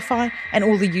 Spotify, and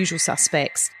all the usual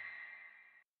suspects.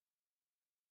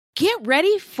 Get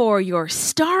ready for your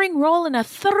starring role in a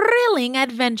thrilling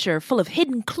adventure full of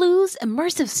hidden clues,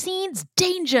 immersive scenes,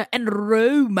 danger, and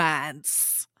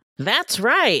romance. That's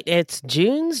right. It's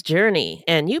June's Journey,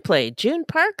 and you play June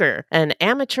Parker, an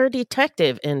amateur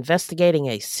detective investigating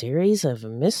a series of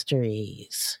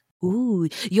mysteries. Ooh,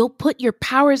 you'll put your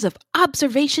powers of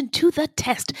observation to the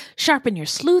test, sharpen your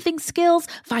sleuthing skills,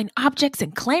 find objects,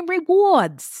 and claim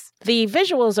rewards. The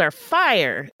visuals are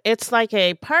fire. It's like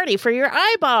a party for your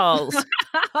eyeballs.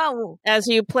 As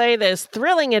you play this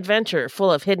thrilling adventure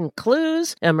full of hidden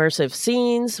clues, immersive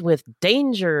scenes with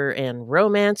danger and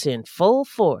romance in full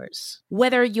force.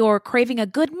 Whether you're craving a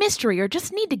good mystery or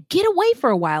just need to get away for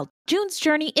a while, June's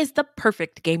Journey is the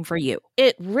perfect game for you.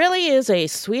 It really is a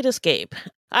sweet escape.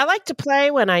 I like to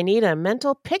play when I need a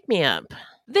mental pick-me-up.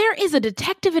 There is a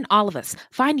detective in all of us.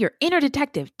 Find your inner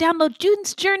detective. Download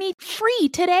June's Journey free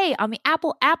today on the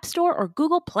Apple App Store or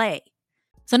Google Play.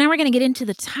 So now we're going to get into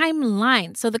the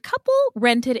timeline. So the couple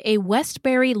rented a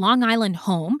Westbury, Long Island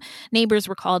home. Neighbors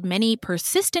recalled many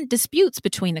persistent disputes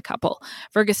between the couple.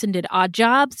 Ferguson did odd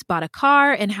jobs, bought a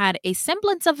car, and had a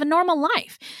semblance of a normal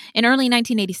life. In early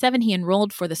 1987, he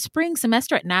enrolled for the spring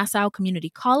semester at Nassau Community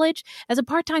College as a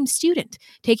part-time student,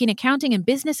 taking accounting and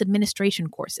business administration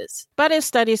courses. But his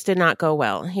studies did not go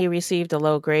well. He received a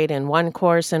low grade in one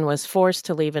course and was forced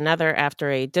to leave another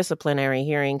after a disciplinary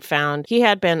hearing found he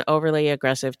had been overly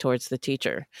aggressive aggressive towards the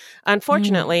teacher.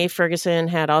 Unfortunately, Ferguson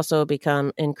had also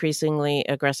become increasingly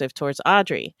aggressive towards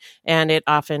Audrey, and it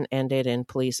often ended in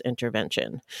police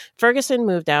intervention. Ferguson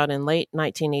moved out in late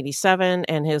 1987,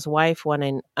 and his wife won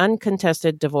an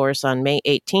uncontested divorce on May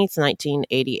 18,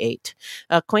 1988.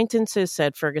 Acquaintances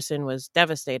said Ferguson was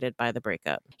devastated by the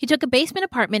breakup. He took a basement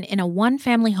apartment in a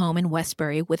one-family home in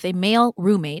Westbury with a male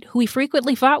roommate who he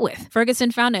frequently fought with.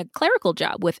 Ferguson found a clerical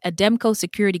job with Ademco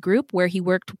Security Group, where he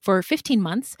worked for 15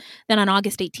 months. Then on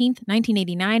August 18,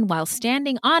 1989, while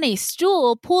standing on a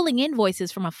stool pulling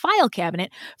invoices from a file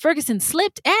cabinet, Ferguson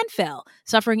slipped and fell,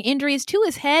 suffering injuries to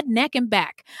his head, neck, and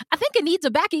back. I think it needs a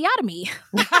backiotomy.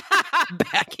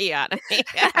 Backiotomy.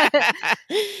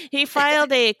 He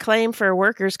filed a claim for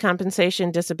workers'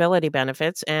 compensation disability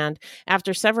benefits and,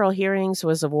 after several hearings,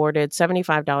 was awarded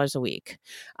 $75 a week.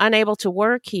 Unable to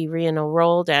work, he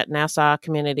re-enrolled at Nassau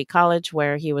Community College,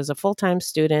 where he was a full-time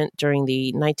student during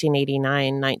the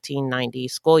 1989-1990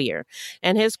 school year,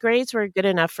 and his grades were good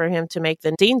enough for him to make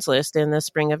the dean's list in the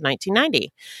spring of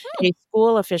 1990. A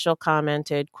school official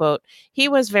commented, quote, "He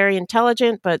was very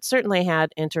intelligent, but certainly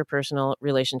had interpersonal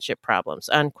relationship problems,"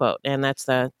 unquote. And that's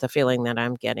the feeling that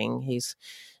I'm getting. He's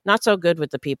not so good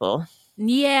with the people.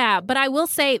 Yeah, but I will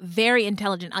say very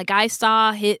intelligent. Like I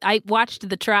watched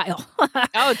the trial.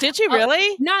 Oh, did you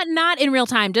really? Not in real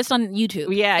time, just on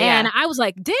YouTube. Yeah. And I was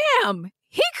like, damn,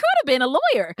 he could have been a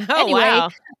lawyer. Oh, anyway, wow.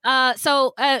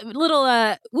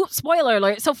 Spoiler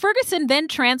alert. So Ferguson then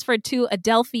transferred to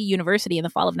Adelphi University in the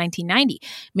fall of 1990,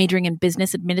 majoring in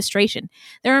business administration.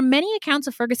 There are many accounts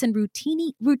of Ferguson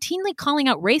routinely calling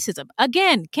out racism.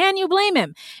 Again, can you blame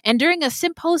him? And during a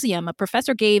symposium a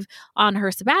professor gave on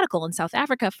her sabbatical in South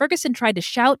Africa, Ferguson tried to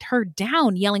shout her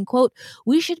down, yelling, quote,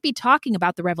 "We should be talking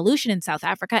about the revolution in South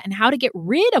Africa and how to get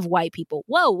rid of white people."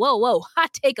 Whoa, whoa, whoa.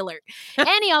 Hot take alert.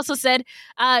 And he also said,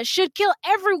 should kill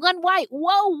everyone white.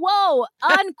 Whoa,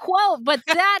 unquote. But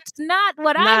that's not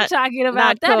what I'm talking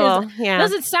about. That cool.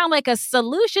 Doesn't sound like a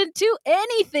solution to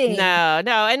anything. No.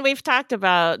 And we've talked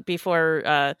about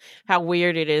before how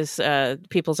weird it is,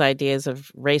 people's ideas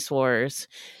of race wars.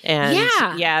 And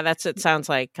it sounds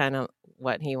like kind of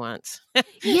what he wants.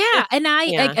 Yeah. And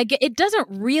it doesn't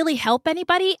really help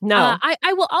anybody. No.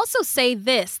 I will also say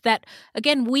this, that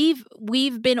again, we've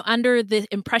been under the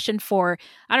impression for,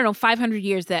 500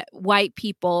 years that white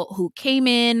people who came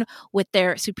in with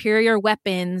their superior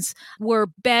weapons were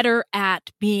better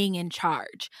at being in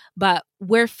charge. But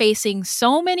we're facing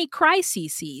so many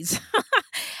crises,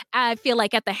 I feel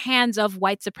like, at the hands of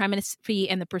white supremacy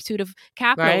and the pursuit of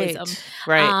capitalism.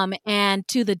 Right. And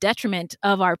to the detriment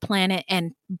of our planet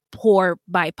and poor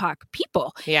BIPOC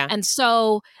people. Yeah. And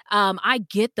so I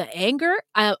get the anger.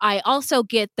 I also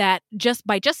get that just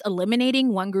by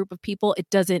eliminating one group of people,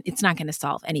 it's not going to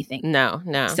solve anything. No.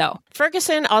 So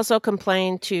Ferguson also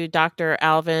complained to Dr.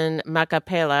 Alvin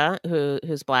Makapela,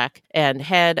 who's Black and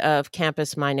head of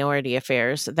campus minority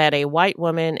affairs, that a white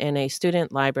woman in a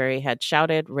student library had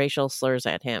shouted racial slurs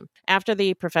at him. After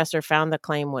the professor found the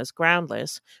claim was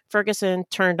groundless, Ferguson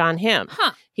turned on him.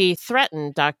 He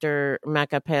threatened Dr.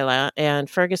 Makapela, and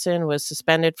Ferguson was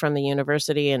suspended from the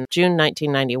university in June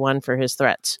 1991 for his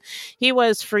threats. He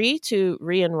was free to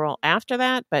re-enroll after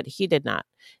that, but he did not.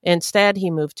 Instead, he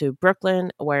moved to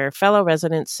Brooklyn, where fellow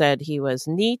residents said he was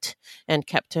neat and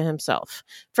kept to himself.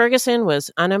 Ferguson was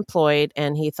unemployed,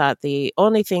 and he thought the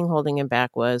only thing holding him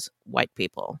back was white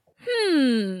people.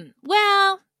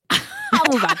 Well, I'll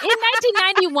move on. In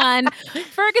 1991,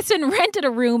 Ferguson rented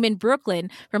a room in Brooklyn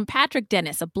from Patrick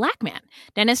Dennis, a Black man.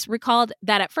 Dennis recalled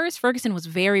that at first, Ferguson was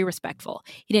very respectful.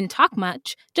 He didn't talk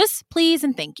much, just please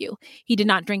and thank you. He did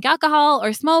not drink alcohol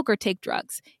or smoke or take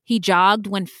drugs. He jogged,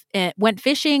 went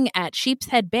fishing at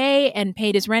Sheepshead Bay, and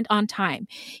paid his rent on time.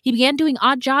 He began doing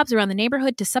odd jobs around the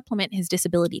neighborhood to supplement his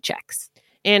disability checks.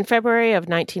 In February of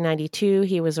 1992,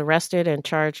 he was arrested and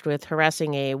charged with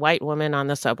harassing a white woman on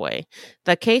the subway.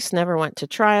 The case never went to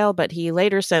trial, but he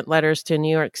later sent letters to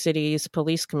New York City's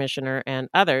police commissioner and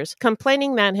others,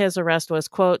 complaining that his arrest was,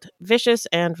 quote, vicious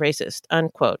and racist,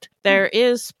 unquote. There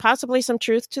is possibly some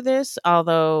truth to this,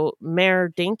 although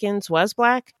Mayor Dinkins was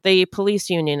Black. The police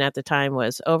union at the time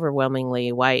was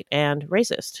overwhelmingly white and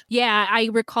racist. Yeah, I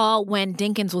recall when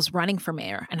Dinkins was running for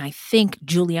mayor, and I think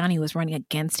Giuliani was running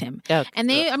against him. Oh,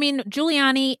 and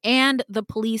Giuliani and the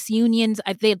police unions,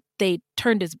 They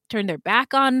turned their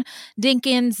back on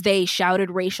Dinkins. They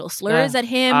shouted racial slurs at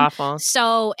him. Awful.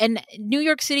 So, and New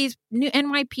York City's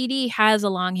NYPD has a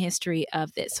long history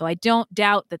of this. So I don't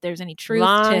doubt that there's any truth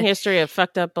long history of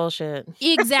fucked up bullshit.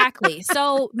 Exactly.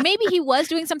 So maybe he was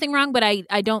doing something wrong, but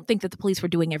I don't think that the police were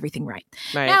doing everything right.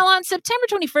 Now, on September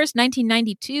 21st,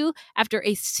 1992, after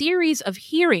a series of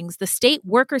hearings, the State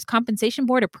Workers' Compensation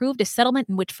Board approved a settlement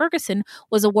in which Ferguson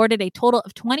was awarded a total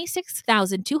of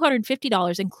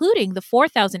 $26,250, including the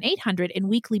 $4,800 in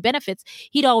weekly benefits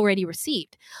he'd already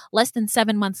received. Less than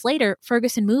 7 months later,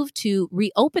 Ferguson moved to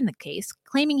reopen the case,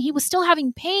 claiming he was still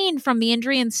having pain from the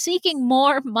injury and seeking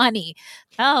more money.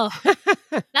 Oh,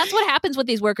 that's what happens with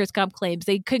these workers' comp claims.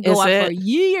 They could go on for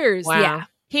years. Wow. Yeah.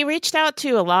 He reached out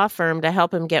to a law firm to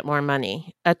help him get more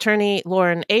money. Attorney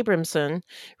Lauren Abramson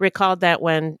recalled that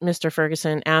when Mr.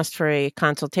 Ferguson asked for a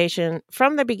consultation,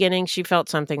 from the beginning, she felt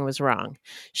something was wrong.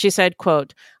 She said,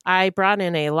 quote, "I brought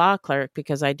in a law clerk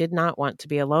because I did not want to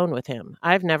be alone with him.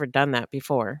 I've never done that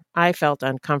before. I felt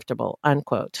uncomfortable,"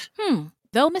 unquote.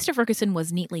 Though Mr. Ferguson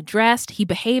was neatly dressed, he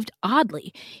behaved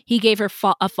oddly. He gave her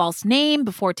a false name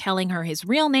before telling her his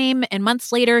real name, and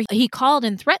months later, he called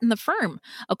and threatened the firm.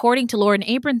 According to Lauren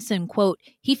Abramson, quote,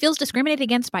 "He feels discriminated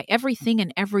against by everything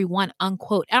and everyone,"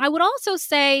 unquote. And I would also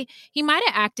say he might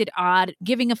have acted odd,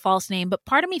 giving a false name, but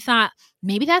part of me thought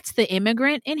maybe that's the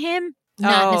immigrant in him.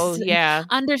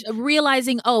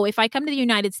 Realizing, if I come to the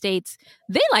United States,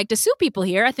 they like to sue people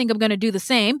here. I think I'm going to do the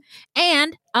same.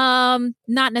 And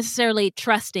not necessarily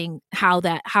trusting how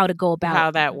to go about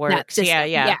how that works.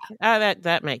 Yeah.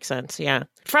 That makes sense. Yeah.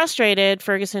 Frustrated,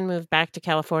 Ferguson moved back to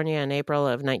California in April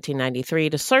of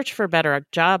 1993 to search for better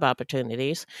job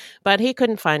opportunities, but he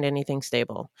couldn't find anything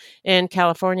stable. In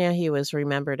California, he was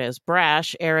remembered as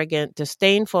brash, arrogant,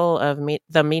 disdainful of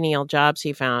the menial jobs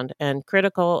he found, and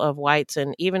critical of whites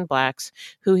and even blacks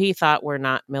who he thought were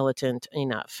not militant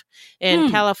enough.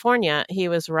 In California, he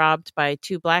was robbed by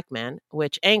two black men,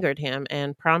 which angered him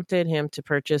and prompted him to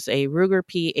purchase a Ruger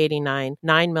P89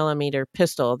 9mm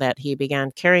pistol that he began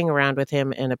carrying around with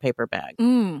him in a paper bag.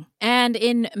 And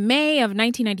in May of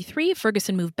 1993,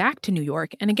 Ferguson moved back to New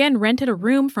York and again rented a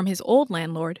room from his old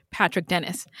landlord, Patrick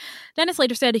Dennis. Dennis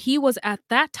later said he was at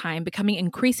that time becoming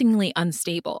increasingly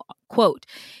unstable. Quote,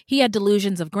 "He had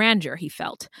delusions of grandeur, he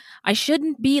felt. I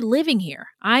shouldn't be living here.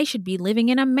 I should be living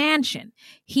in a mansion.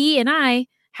 He and I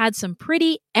had some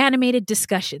pretty animated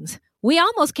discussions. We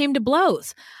almost came to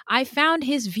blows. I found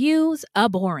his views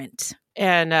abhorrent."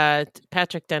 And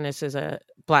Patrick Dennis is a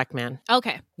black man.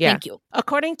 Okay. Yeah. Thank you.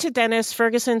 According to Dennis,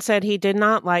 Ferguson said he did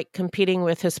not like competing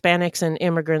with Hispanics and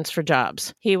immigrants for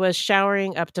jobs. He was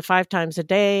showering up to 5 times a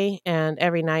day, and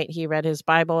every night he read his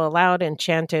Bible aloud and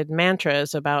chanted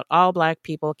mantras about all black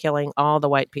people killing all the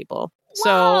white people.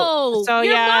 Whoa! So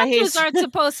Your yeah, mantras aren't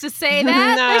supposed to say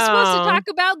that. No. They're supposed to talk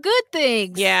about good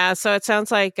things. Yeah, so it sounds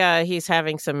like he's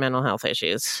having some mental health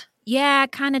issues. Yeah,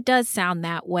 it kind of does sound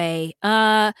that way.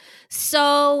 I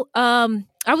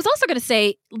was also going to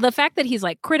say the fact that he's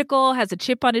like critical, has a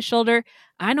chip on his shoulder.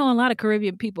 I know a lot of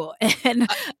Caribbean people, and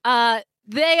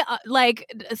they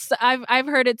I've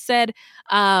heard it said,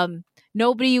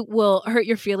 nobody will hurt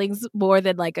your feelings more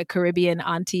than like a Caribbean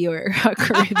auntie or a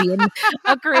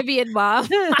Caribbean mom.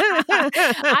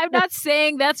 I'm not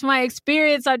saying that's my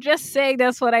experience. I'm just saying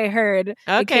that's what I heard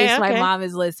in case my mom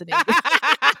is listening.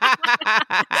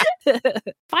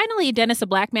 Finally, Dennis, a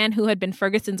black man who had been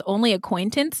Ferguson's only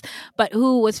acquaintance, but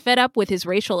who was fed up with his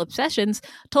racial obsessions,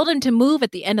 told him to move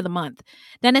at the end of the month.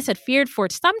 Dennis had feared for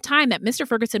some time that Mr.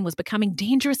 Ferguson was becoming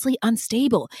dangerously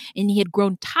unstable, and he had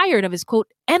grown tired of his, quote,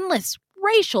 endless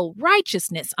racial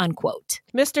righteousness, unquote.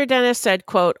 Mr. Dennis said,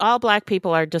 quote, "All black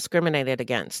people are discriminated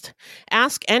against.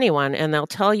 Ask anyone and they'll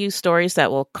tell you stories that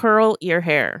will curl your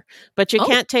hair. But you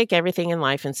can't take everything in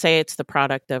life and say it's the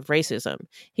product of racism.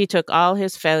 He took all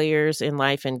his failures in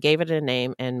life and gave it a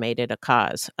name and made it a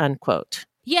cause," unquote.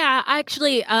 Yeah,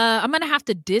 actually, I'm going to have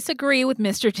to disagree with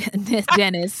Mr.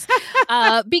 Dennis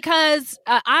because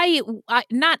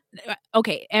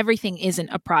everything isn't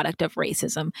a product of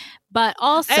racism, but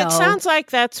also it sounds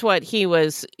like that's what he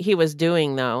was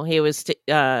doing, though. He was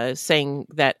saying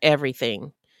that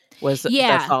everything was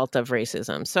the fault of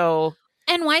racism. So.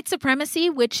 And white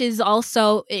supremacy, which is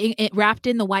also wrapped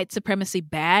in the white supremacy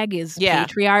bag, is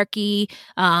patriarchy,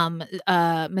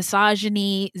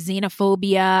 misogyny,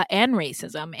 xenophobia, and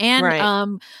racism,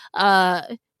 and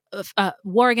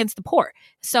war against the poor.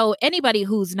 So anybody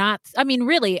who's not,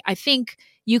 really, I think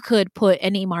you could put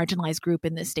any marginalized group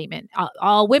in this statement.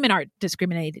 All women are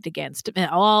discriminated against.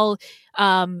 All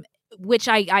which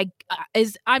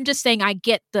I'm just saying I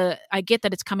get that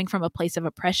it's coming from a place of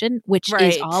oppression, which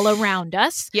is all around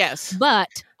us. Yes. But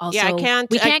also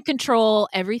we can't control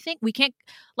everything. We can't,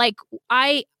 like,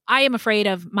 I am afraid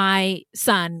of my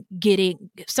son getting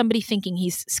somebody thinking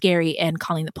he's scary and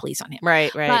calling the police on him.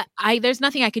 Right. But there's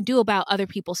nothing I can do about other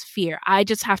people's fear. I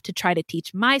just have to try to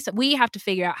teach my son. We have to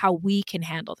figure out how we can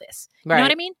handle this. You know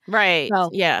what I mean? Right. So,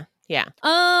 yeah.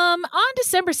 On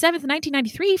December 7th,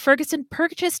 1993, Ferguson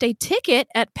purchased a ticket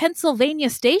at Pennsylvania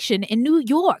Station in New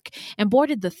York and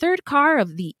boarded the third car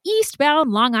of the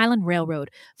eastbound Long Island Railroad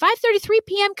 5:33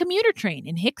 p.m. commuter train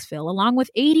in Hicksville, along with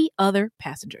 80 other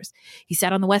passengers. He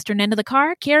sat on the western end of the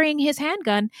car, carrying his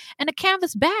handgun and a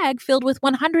canvas bag filled with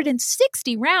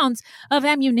 160 rounds of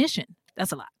ammunition.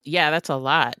 That's a lot. Yeah, that's a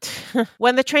lot.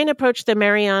 When the train approached the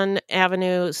Marion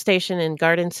Avenue station in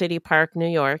Garden City Park, New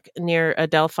York, near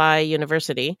Adelphi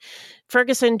University,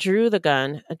 Ferguson drew the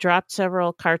gun, dropped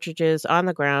several cartridges on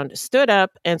the ground, stood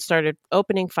up, and started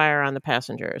opening fire on the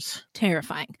passengers.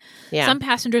 Terrifying. Yeah. Some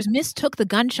passengers mistook the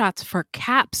gunshots for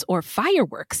caps or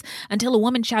fireworks until a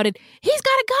woman shouted, "He's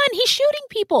got a gun! He's shooting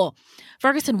people!"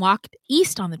 Ferguson walked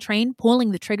east on the train,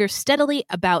 pulling the trigger steadily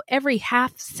about every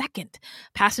half second.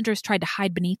 Passengers tried to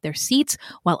hide beneath their seats,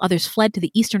 while others fled to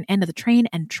the eastern end of the train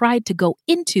and tried to go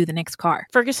into the next car.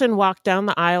 Ferguson walked down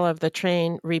the aisle of the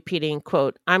train, repeating,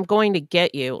 quote, "I'm going to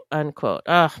get you," unquote.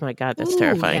 Oh my God, that's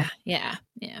terrifying. Yeah.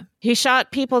 He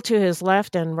shot people to his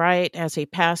left and right as he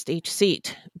passed each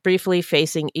seat, briefly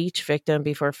facing each victim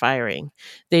before firing.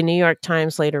 The New York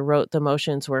Times later wrote the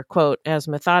motions were, quote, "as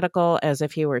methodical as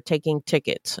if he were taking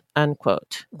tickets,"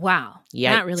 unquote. Wow. Yikes.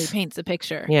 That really paints the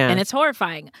picture. Yeah. And it's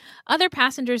horrifying. Other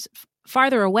passengers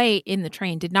farther away in the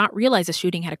train did not realize a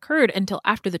shooting had occurred until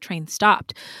after the train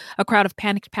stopped. A crowd of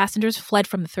panicked passengers fled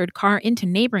from the third car into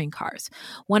neighboring cars.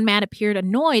 One man appeared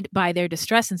annoyed by their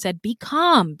distress and said, "Be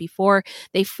calm," before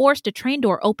they forced a train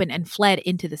door open and fled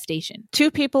into the station. 2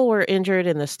 people were injured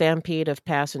in the stampede of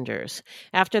passengers.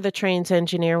 After the train's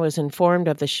engineer was informed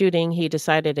of the shooting, he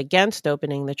decided against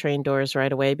opening the train doors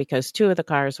right away because 2 of the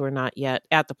cars were not yet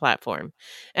at the platform.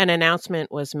 An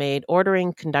announcement was made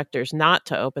ordering conductors not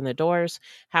to open the doors.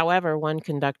 However, one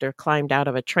conductor climbed out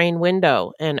of a train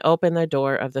window and opened the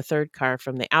door of the third car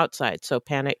from the outside so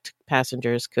panicked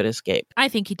passengers could escape. I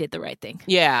think he did the right thing.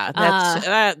 Yeah,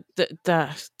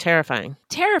 that's terrifying.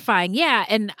 Terrifying, yeah.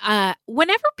 And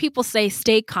whenever people say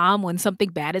stay calm when something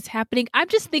bad is happening, I'm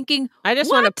just thinking, I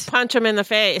just want to punch him in the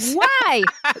face. Why?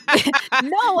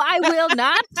 No, I will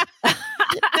not.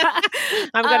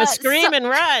 I'm going to scream and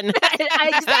run.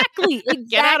 Exactly.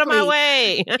 Get out of my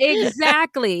way.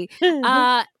 Exactly.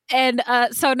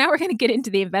 So now we're going to get into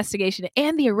the investigation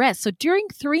and the arrest. So during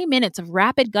 3 minutes of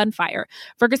rapid gunfire,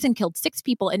 Ferguson killed 6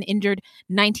 people and injured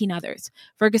 19 others.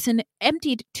 Ferguson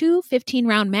emptied 2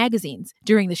 15-round magazines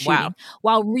during the shooting. Wow.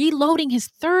 While reloading his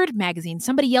third magazine,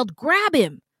 somebody yelled, "Grab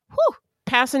him!" Whew.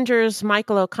 Passengers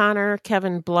Michael O'Connor,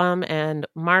 Kevin Blum, and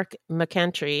Mark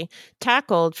McKentry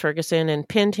tackled Ferguson and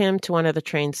pinned him to one of the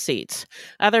train's seats.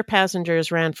 Other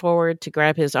passengers ran forward to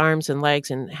grab his arms and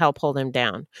legs and help hold him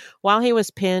down. While he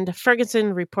was pinned,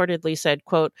 Ferguson reportedly said,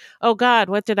 quote, "Oh God,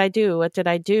 what did I do? What did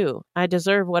I do? I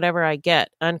deserve whatever I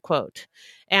get," unquote.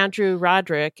 Andrew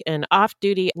Roderick, an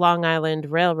off-duty Long Island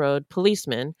Railroad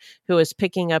policeman who was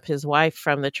picking up his wife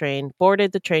from the train,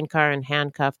 boarded the train car and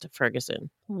handcuffed Ferguson.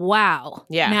 Wow.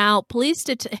 Yeah. Now,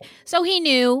 so he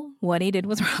knew what he did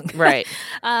was wrong. Right.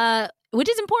 Which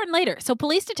is important later. So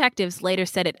police detectives later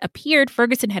said it appeared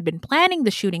Ferguson had been planning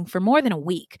the shooting for more than a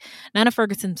week. None of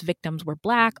Ferguson's victims were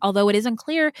Black, although it is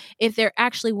unclear if there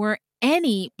actually were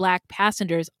any Black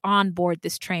passengers on board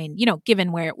this train,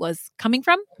 given where it was coming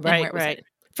from and where it was headed.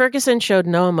 Ferguson showed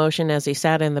no emotion as he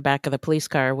sat in the back of the police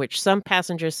car, which some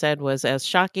passengers said was as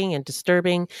shocking and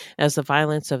disturbing as the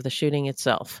violence of the shooting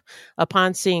itself.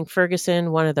 Upon seeing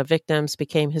Ferguson, one of the victims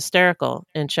became hysterical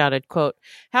and shouted, quote,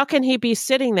 "How can he be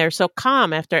sitting there so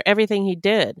calm after everything he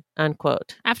did?"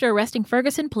 unquote. After arresting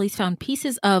Ferguson, police found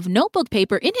pieces of notebook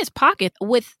paper in his pocket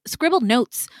with scribbled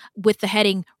notes with the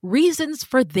heading, "Reasons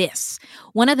for This."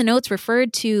 One of the notes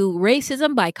referred to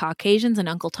racism by Caucasians and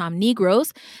Uncle Tom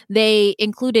Negroes. They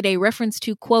included a reference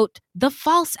to, quote, "the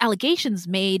false allegations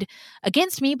made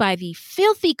against me by the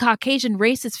filthy Caucasian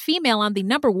racist female on the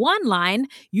number 1 line.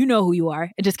 You know who you are."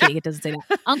 Just kidding, it doesn't say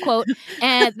that. Unquote.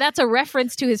 And that's a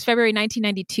reference to his February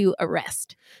 1992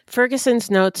 arrest.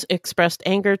 Ferguson's notes expressed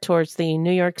anger towards the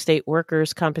New York State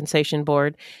Workers' Compensation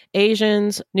Board,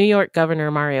 Asians, New York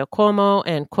Governor Mario Cuomo,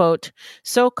 and, quote,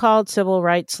 "so-called civil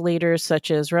rights leaders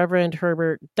such as Reverend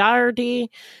Herbert Daugherty,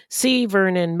 C.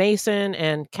 Vernon Mason,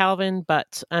 and Calvin Butt."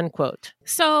 nuts, unquote.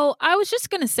 So I was just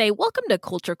going to say, welcome to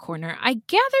Culture Corner. I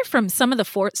gather from some of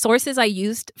the sources I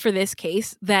used for this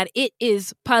case that it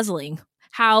is puzzling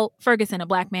how Ferguson, a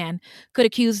black man, could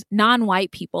accuse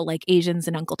non-white people like Asians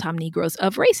and Uncle Tom Negroes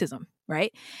of racism,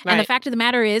 right? And the fact of the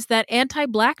matter is that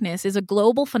anti-blackness is a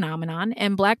global phenomenon,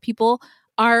 and black people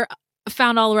are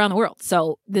found all around the world.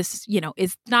 So this,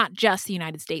 is not just the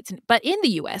United States, but in the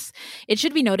U.S., it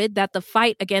should be noted that the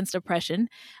fight against oppression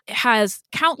has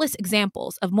countless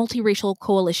examples of multiracial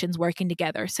coalitions working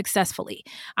together successfully.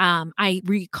 I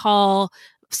recall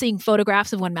seeing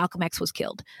photographs of when Malcolm X was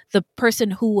killed. The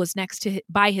person who was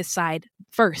by his side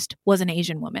first was an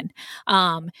Asian woman.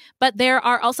 But there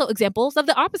are also examples of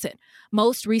the opposite.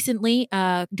 Most recently,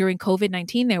 during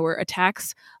COVID-19, there were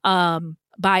attacks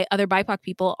by other BIPOC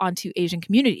people onto Asian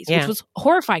communities, which was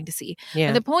horrifying to see. Yeah.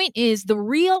 And the point is, the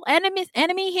real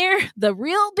enemy here, the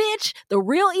real bitch, the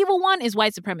real evil one is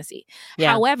white supremacy.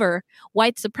 Yeah. However,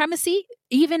 white supremacy,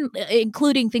 even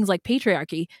including things like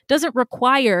patriarchy, doesn't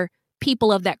require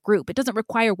people of that group. It doesn't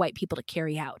require white people to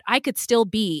carry out. I could still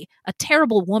be a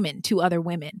terrible woman to other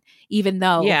women, even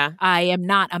though I am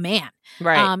not a man.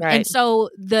 Right. And so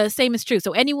the same is true.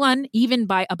 So anyone, even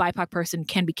by a BIPOC person,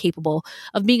 can be capable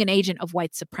of being an agent of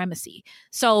white supremacy.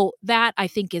 So that, I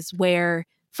think, is where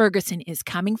Ferguson is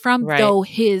coming from, though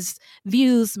his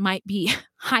views might be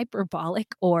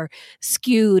hyperbolic or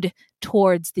skewed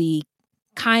towards the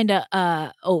kind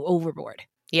of overboard.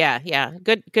 Yeah.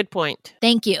 Good point.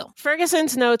 Thank you.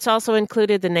 Ferguson's notes also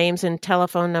included the names and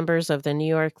telephone numbers of the New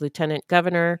York Lieutenant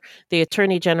Governor, the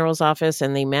Attorney General's office,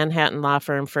 and the Manhattan law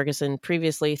firm Ferguson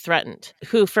previously threatened,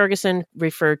 who Ferguson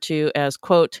referred to as,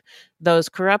 quote, those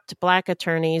corrupt black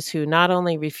attorneys who not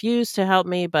only refused to help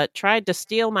me, but tried to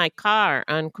steal my car,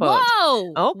 unquote.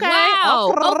 Whoa. Okay.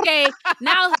 Wow. Okay.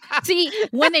 Now, see,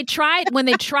 when they tried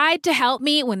to help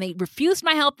me, when they refused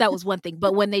my help, that was one thing.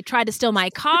 But when they tried to steal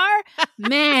my car,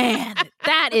 man,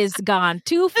 that is gone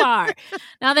too far.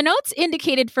 Now, the notes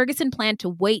indicated Ferguson planned to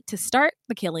wait to start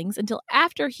the killings until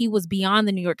after he was beyond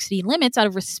the New York City limits out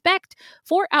of respect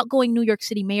for outgoing New York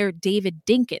City Mayor David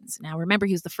Dinkins. Now, remember,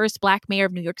 he was the first black mayor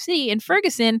of New York City, and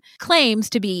Ferguson claims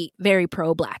to be very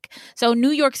pro-black. So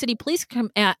New York City Police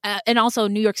and also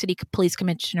New York City Police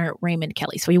Commissioner Raymond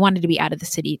Kelly. So he wanted to be out of the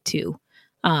city to,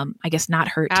 I guess, not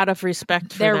hurt. Out of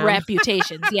respect for their them.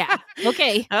 Reputations. Yeah.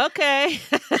 Okay.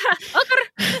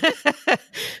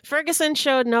 Ferguson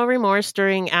showed no remorse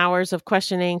during hours of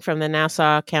questioning from the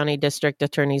Nassau County District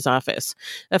Attorney's Office.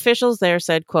 Officials there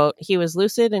said, quote, he was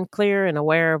lucid and clear and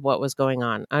aware of what was going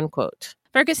on, unquote.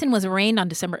 Ferguson was arraigned on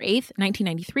December 8th,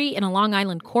 1993 in a Long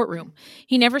Island courtroom.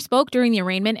 He never spoke during the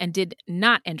arraignment and did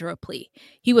not enter a plea.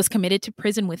 He was committed to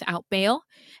prison without bail.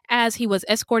 As he was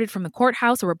escorted from the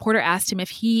courthouse, a reporter asked him if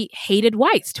he hated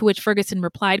whites, to which Ferguson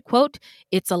replied, quote,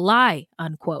 it's a lie,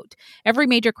 unquote. Every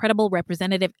major credible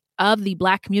representative of the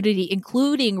black community,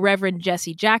 including Reverend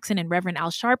Jesse Jackson and Reverend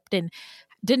Al Sharpton,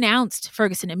 denounced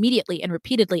Ferguson immediately and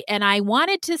repeatedly. And I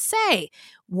wanted to say,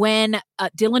 when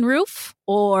Dylan Roof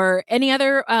or any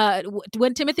other,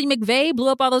 when Timothy McVeigh blew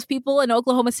up all those people in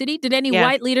Oklahoma City, did any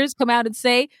white leaders come out and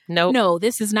say, no,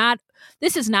 this is not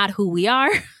who we are?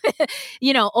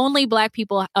 Only black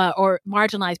people or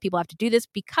marginalized people have to do this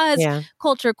because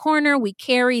Culture Corner, we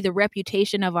carry the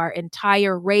reputation of our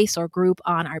entire race or group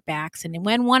on our backs. And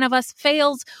when one of us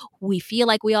fails, we feel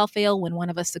like we all fail. When one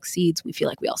of us succeeds, we feel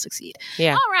like we all succeed.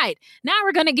 Yeah. All right. Now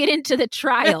we're going to get into the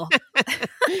trial.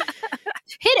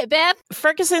 Hit it, Beth.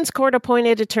 Ferguson's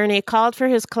court-appointed attorney called for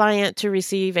his client to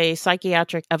receive a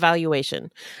psychiatric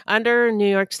evaluation. Under New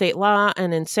York state law,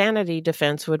 an insanity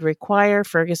defense would require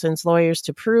Ferguson's lawyers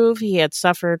to prove he had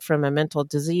suffered from a mental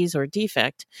disease or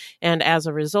defect, and as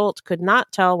a result, could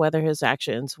not tell whether his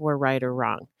actions were right or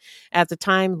wrong. At the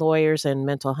time, lawyers and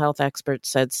mental health experts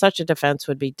said such a defense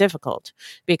would be difficult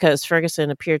because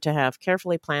Ferguson appeared to have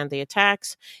carefully planned the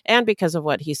attacks and because of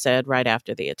what he said right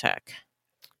after the attack.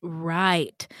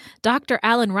 Right. Dr.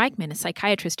 Alan Reichman, a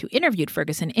psychiatrist who interviewed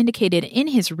Ferguson, indicated in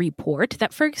his report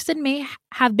that Ferguson may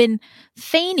have been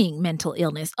feigning mental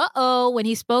illness, when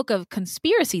he spoke of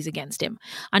conspiracies against him.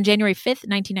 On January 5th,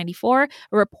 1994,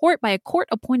 a report by a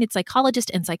court-appointed psychologist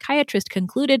and psychiatrist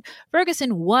concluded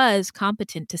Ferguson was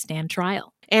competent to stand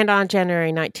trial. And on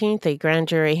January 19th, a grand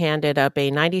jury handed up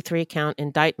a 93-count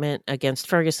indictment against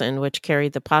Ferguson, which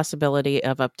carried the possibility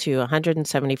of up to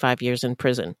 175 years in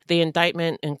prison. The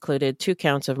indictment included 2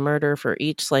 counts of murder for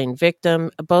each slain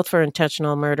victim, both for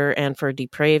intentional murder and for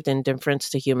depraved indifference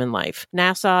to human life.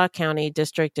 Nassau County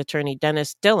District Attorney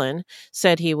Dennis Dillon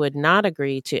said he would not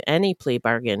agree to any plea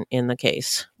bargain in the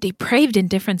case. Depraved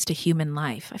indifference to human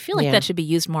life. I feel like that should be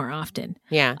used more often.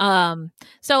 Yeah.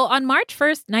 So on March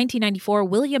 1st, 1994,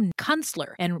 William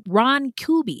Kunstler and Ron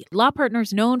Kuby, law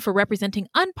partners known for representing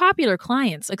unpopular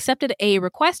clients, accepted a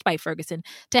request by Ferguson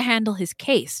to handle his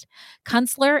case.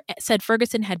 Kunstler said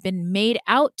Ferguson had been made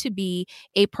out to be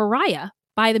a pariah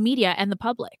by the media and the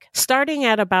public. Starting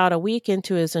at about a week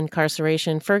into his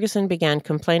incarceration, Ferguson began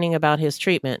complaining about his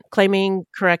treatment, claiming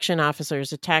correction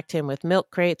officers attacked him with milk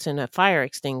crates and a fire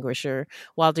extinguisher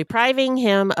while depriving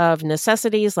him of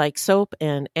necessities like soap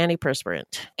and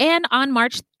antiperspirant. And on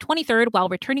March 23rd, while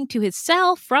returning to his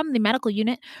cell from the medical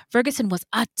unit, Ferguson was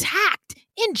attacked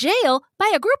in jail by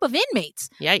a group of inmates.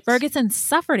 Yikes. Ferguson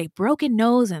suffered a broken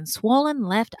nose and swollen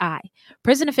left eye.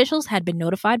 Prison officials had been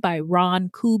notified by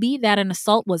Ron Kuby that an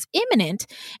assault was imminent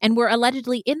and were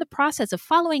allegedly in the process of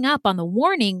following up on the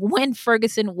warning when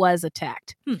Ferguson was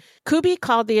attacked. Kuby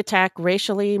called the attack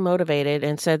racially motivated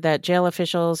and said that jail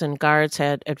officials and guards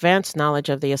had advanced knowledge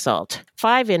of the assault.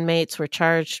 5 inmates were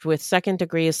charged with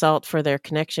second-degree assault for their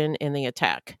connection in the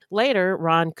attack. Later,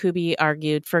 Ron Kuby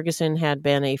argued Ferguson had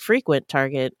been a frequent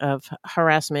target of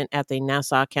harassment at the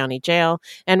Nassau County Jail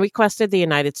and requested the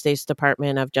United States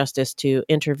Department of Justice to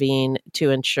intervene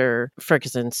to ensure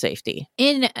Ferguson's safety.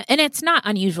 And it's not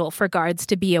unusual for guards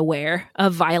to be aware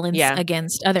of violence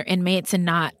against other inmates and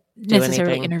not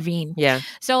necessarily intervene. Yeah.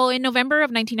 So in November of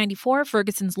 1994,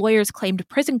 Ferguson's lawyers claimed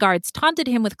prison guards taunted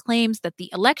him with claims that the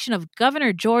election of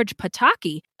Governor George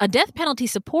Pataki, a death penalty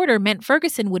supporter, meant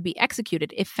Ferguson would be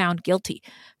executed if found guilty.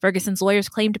 Ferguson's lawyers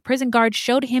claimed prison guards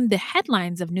showed him the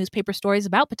headlines of newspaper stories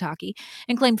about Pataki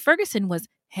and claimed Ferguson was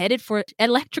headed for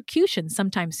electrocution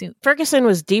sometime soon. Ferguson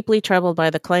was deeply troubled by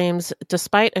the claims,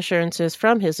 despite assurances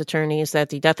from his attorneys that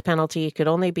the death penalty could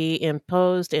only be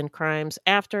imposed in crimes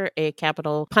after a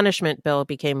capital punishment bill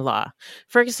became law.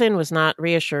 Ferguson was not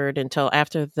reassured until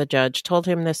after the judge told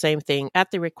him the same thing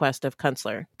at the request of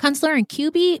Kunstler. Kunstler and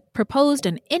Kuby proposed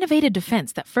an innovative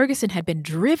defense that Ferguson had been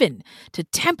driven to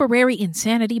temporary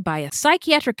insanity by a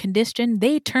psychiatric condition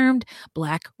they termed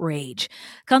black rage.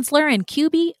 Kunstler and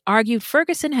Kuby argued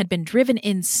Ferguson had been driven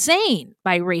insane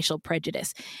by racial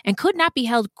prejudice and could not be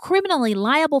held criminally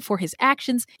liable for his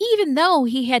actions, even though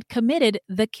he had committed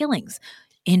the killings.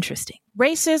 Interesting.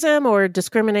 Racism or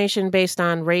discrimination based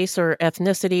on race or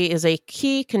ethnicity is a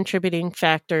key contributing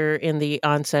factor in the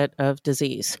onset of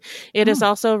disease. It is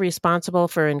also responsible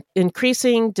for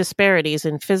increasing disparities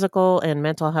in physical and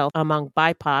mental health among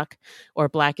BIPOC or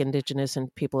Black, Indigenous,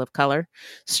 and people of color.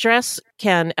 Stress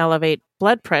can elevate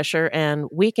blood pressure and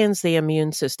weakens the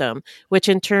immune system, which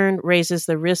in turn raises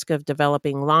the risk of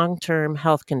developing long-term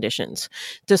health conditions.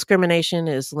 Discrimination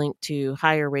is linked to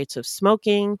higher rates of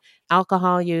smoking,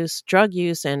 alcohol use, drug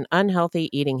use, and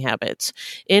unhealthy eating habits,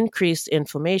 increased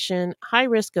inflammation, high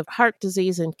risk of heart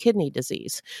disease and kidney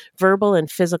disease. Verbal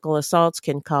and physical assaults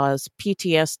can cause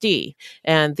PTSD,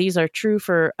 and these are true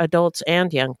for adults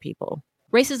and young people.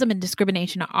 Racism and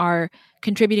discrimination are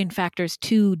contributing factors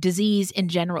to disease in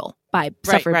general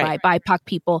suffered by BIPOC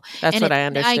people. That's what I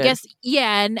understood. I guess,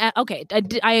 yeah. And okay,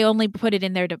 I only put it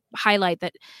in there to highlight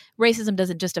that racism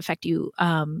doesn't just affect you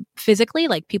physically.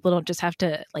 Like people don't just have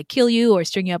to like kill you or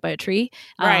string you up by a tree.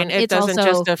 Right. It doesn't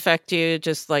just affect you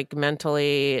just like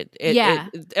mentally.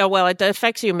 It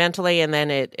affects you mentally and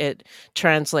then it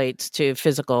translates to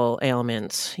physical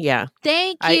ailments. Yeah.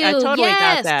 Thank you. I totally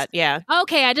got that. Yeah.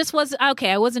 Okay.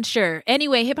 I wasn't sure.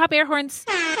 Anyway, hip hop air horns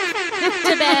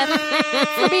to Beth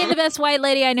for being the best white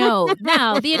lady I know.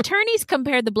 Now, the attorneys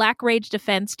compared the black rage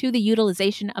defense to the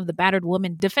utilization of the battered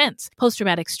woman defense,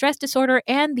 post-traumatic stress disorder,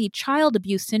 and the child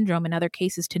abuse syndrome in other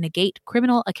cases to negate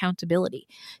criminal accountability.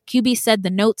 Kuby said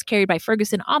the notes carried by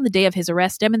Ferguson on the day of his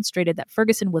arrest demonstrated that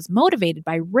Ferguson was motivated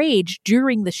by rage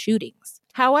during the shootings.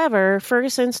 However,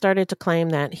 Ferguson started to claim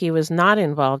that he was not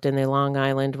involved in the Long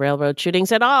Island Railroad shootings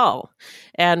at all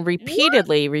and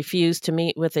repeatedly refused to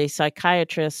meet with a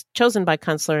psychiatrist chosen by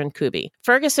Kunstler and Kuby.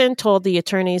 Ferguson told the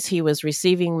attorneys he was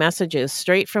receiving messages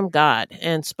straight from God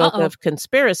and spoke of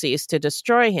conspiracies to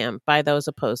destroy him by those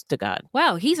opposed to God.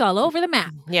 Wow, he's all over the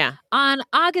map. Yeah. On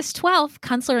August 12th,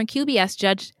 Kunstler and Kuby asked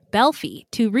Judge Belfi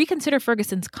to reconsider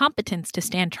Ferguson's competence to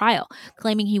stand trial,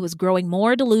 claiming he was growing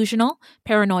more delusional,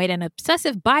 paranoid, and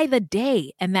obsessive by the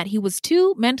day, and that he was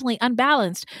too mentally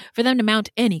unbalanced for them to mount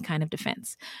any kind of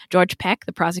defense. George Peck,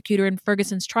 the prosecutor in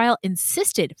Ferguson's trial,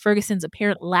 insisted Ferguson's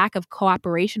apparent lack of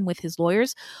cooperation with his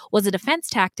lawyers was a defense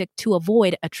tactic to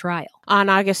avoid a trial. On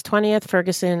August 20th,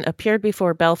 Ferguson appeared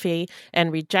before Belfi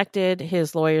and rejected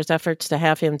his lawyer's efforts to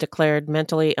have him declared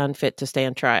mentally unfit to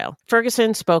stand trial.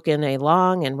 Ferguson spoke in a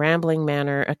long and rambling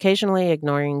manner, occasionally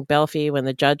ignoring Belfi when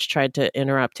the judge tried to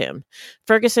interrupt him.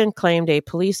 Ferguson claimed a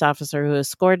police officer who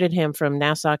escorted him from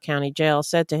Nassau County Jail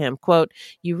said to him, quote,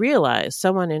 "You realize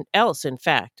someone else, in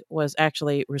fact, was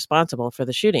actually responsible for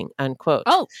the shooting," unquote.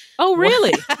 Oh,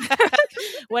 really?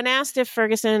 When asked if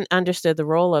Ferguson understood the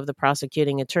role of the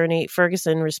prosecuting attorney,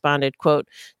 Ferguson responded, quote,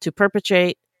 "To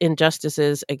perpetrate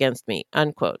injustices against me,"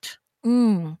 unquote.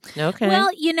 Okay. Well,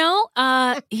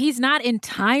 he's not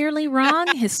entirely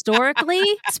wrong, historically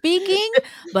speaking,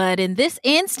 but in this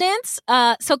instance,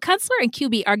 so Kunstler and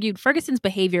Kuby argued Ferguson's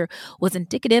behavior was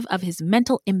indicative of his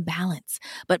mental imbalance,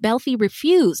 but Belfi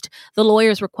refused the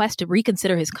lawyer's request to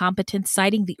reconsider his competence,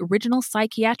 citing the original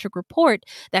psychiatric report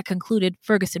that concluded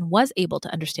Ferguson was able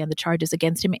to understand the charges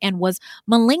against him and was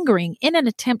malingering in an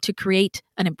attempt to create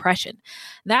an impression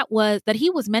that he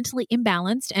was mentally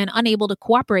imbalanced and unable to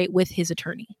cooperate with his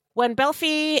attorney. When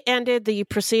Belfi ended the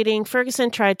proceeding, Ferguson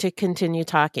tried to continue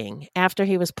talking. After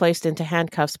he was placed into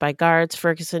handcuffs by guards,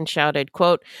 Ferguson shouted,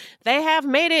 quote, "They have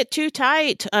made it too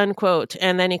tight," unquote,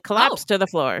 and then he collapsed to the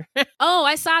floor.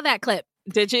 I saw that clip.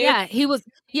 Did you?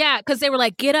 Yeah, because they were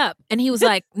like, "Get up." And he was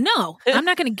like, "No, I'm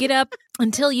not going to get up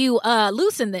until you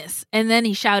loosen this." And then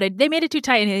he shouted, "They made it too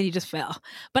tight," and then he just fell.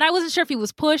 But I wasn't sure if he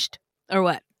was pushed or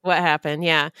what. What happened?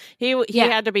 Yeah. He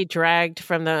had to be dragged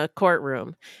from the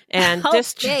courtroom. And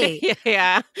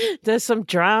there's some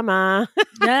drama.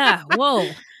 Yeah. Whoa.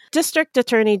 District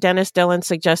Attorney Dennis Dillon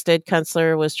suggested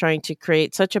Kunstler was trying to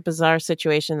create such a bizarre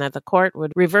situation that the court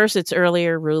would reverse its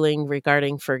earlier ruling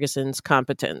regarding Ferguson's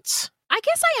competence. I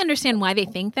guess I understand why they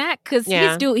think that, because he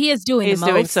is doing the most. He's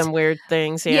doing some weird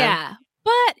things. Yeah.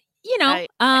 But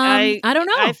I don't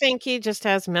know. I think he just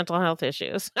has mental health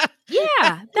issues.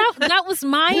 Yeah, that was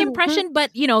my impression.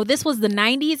 But, this was the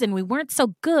 90s and we weren't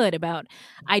so good about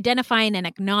identifying and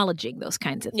acknowledging those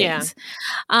kinds of things.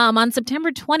 Yeah. On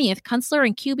September 20th, Kunstler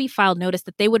and Kuby filed notice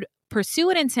that they would pursue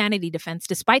an insanity defense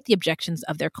despite the objections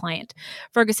of their client.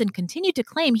 Ferguson continued to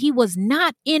claim he was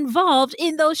not involved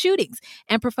in those shootings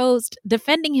and proposed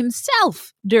defending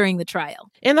himself during the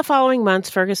trial. In the following months,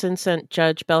 Ferguson sent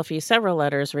Judge Belfi several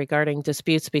letters regarding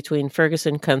disputes between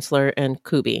Ferguson, Kunstler, and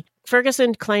Kuby.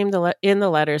 Ferguson claimed in the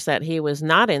letters that he was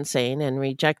not insane and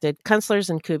rejected Kunstler's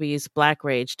and Kuby's Black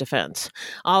Rage defense.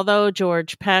 Although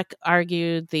George Peck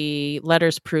argued the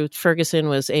letters proved Ferguson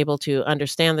was able to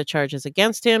understand the charges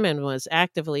against him and was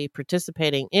actively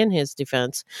participating in his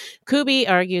defense, Kuby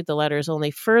argued the letters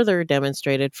only further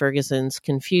demonstrated Ferguson's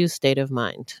confused state of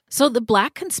mind. So the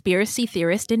Black conspiracy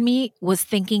theorist in me was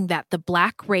thinking that the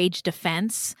Black Rage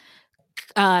defense,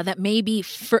 that maybe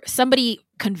somebody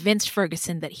convinced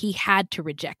Ferguson that he had to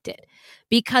reject it,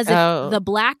 because if the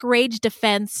Black Rage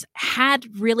defense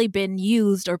had really been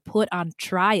used or put on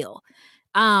trial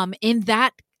in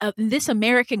this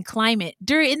American climate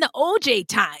during the OJ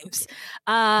times,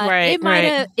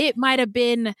 it might have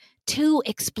been too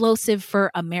explosive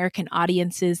for American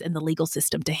audiences and the legal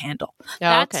system to handle.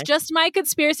 That's just my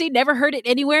conspiracy. Never heard it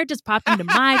anywhere. Just popped into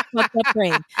my fucked up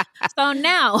brain. So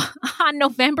now, on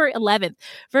November 11th,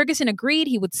 Ferguson agreed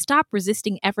he would stop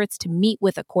resisting efforts to meet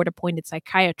with a court-appointed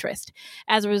psychiatrist.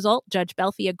 As a result, Judge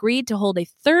Belfi agreed to hold a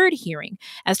third hearing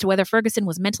as to whether Ferguson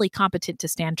was mentally competent to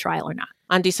stand trial or not.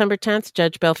 On December 10th,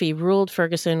 Judge Belfi ruled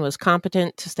Ferguson was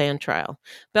competent to stand trial.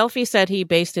 Belfi said he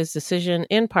based his decision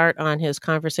in part on his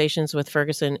conversations with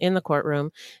Ferguson in the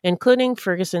courtroom, including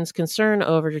Ferguson's concern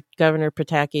over Governor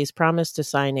Pataki's promise to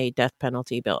sign a death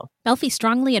penalty bill. Belfi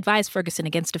strongly advised Ferguson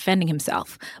against defending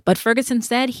himself, but Ferguson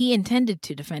said he intended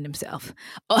to defend himself.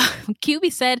 Kuby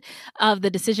said of the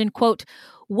decision, quote,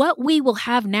 "What we will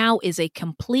have now is a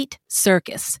complete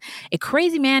circus. A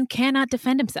crazy man cannot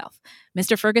defend himself.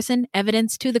 Mr. Ferguson,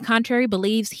 evidence to the contrary,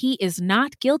 believes he is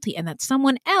not guilty and that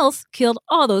someone else killed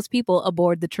all those people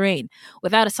aboard the train.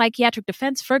 Without a psychiatric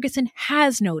defense, Ferguson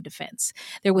has no defense.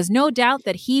 There was no doubt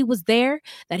that he was there,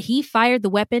 that he fired the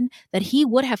weapon, that he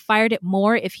would have fired it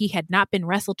more if he had not been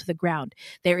wrestled to the ground.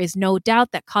 There is no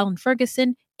doubt that Colin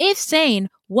Ferguson, if sane,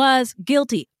 was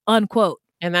guilty," unquote.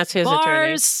 And that's his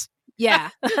attorney. Yeah.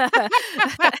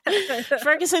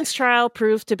 Ferguson's trial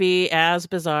proved to be as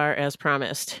bizarre as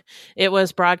promised. It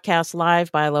was broadcast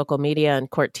live by local media and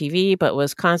court TV, but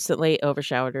was constantly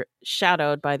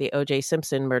overshadowed by the O.J.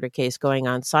 Simpson murder case going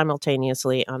on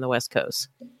simultaneously on the West Coast.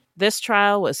 This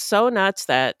trial was so nuts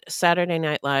that Saturday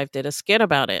Night Live did a skit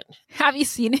about it. Have you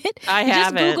seen it? I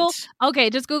haven't.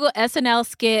 Just Google SNL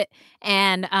skit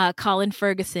and Colin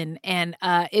Ferguson, and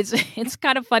it's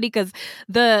kind of funny because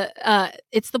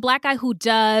it's the black guy who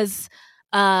does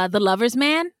the Lover's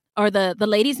Man or the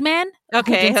Ladies' Man.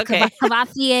 Okay.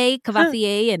 Cavassier,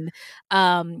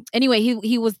 and anyway,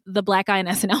 he was the black guy in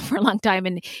SNL for a long time,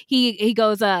 and he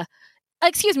goes,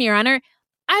 "Excuse me, Your Honor,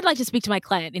 I'd like to speak to my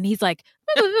client," and he's like.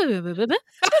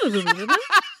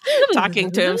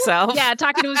 Talking to himself. Yeah,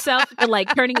 talking to himself and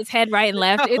like turning his head right and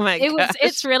left.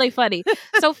 It's really funny.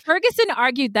 So Ferguson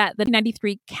argued that the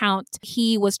 1993 count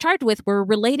he was charged with were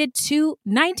related to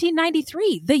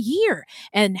 1993, the year.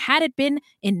 And had it been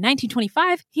in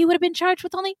 1925, he would have been charged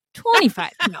with only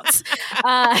 25 counts.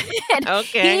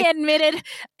 Okay.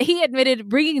 He admitted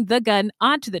bringing the gun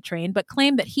onto the train, but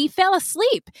claimed that he fell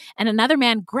asleep and another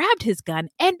man grabbed his gun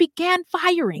and began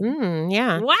firing.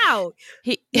 Yeah. Wow.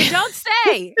 You don't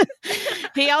say.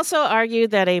 He also argued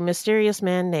that a mysterious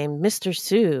man named Mr.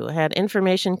 Sue had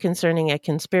information concerning a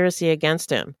conspiracy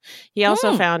against him. He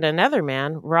also found another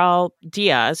man, Raul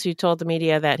Diaz, who told the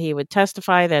media that he would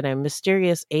testify that a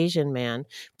mysterious Asian man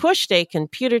pushed a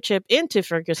computer chip into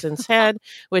Ferguson's head,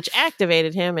 which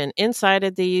activated him and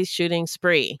incited the shooting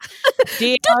spree.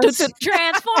 Transformers!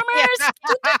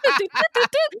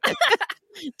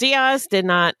 Diaz did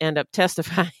not end up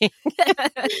testifying.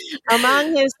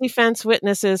 Among his defense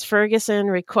witnesses Ferguson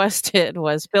requested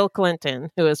was Bill Clinton,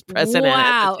 who was president.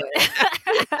 Wow.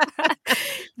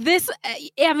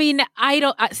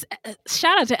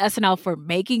 Shout out to SNL for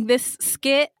making this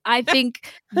skit. I think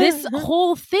this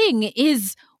whole thing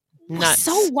is nuts.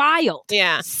 So wild.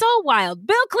 Yeah. So wild.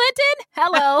 Bill Clinton,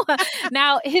 hello.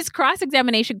 Now, his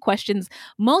cross-examination questions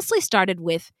mostly started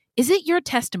with, "Is it your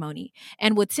testimony?"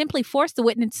 and would simply force the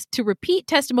witness to repeat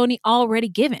testimony already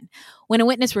given. When a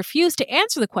witness refused to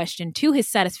answer the question to his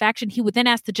satisfaction, he would then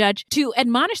ask the judge to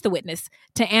admonish the witness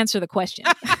to answer the question.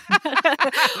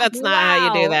 That's not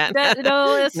how you do that.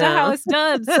 That's not how it's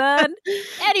done, son.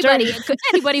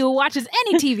 Anybody who watches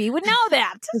any TV would know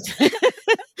that.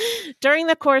 During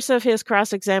the course of his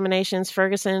cross-examinations,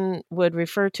 Ferguson would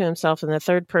refer to himself in the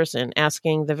third person,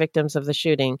 asking the victims of the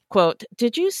shooting, quote,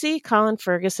 "Did you see Colin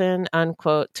Ferguson?"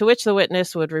 unquote, to which the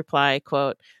witness would reply,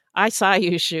 quote, "I saw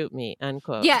you shoot me,"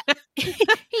 unquote. Yeah.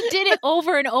 He did it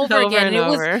over and over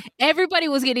again. Everybody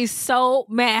was getting so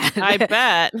mad. I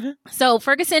bet. So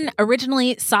Ferguson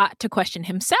originally sought to question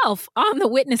himself on the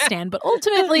witness stand, but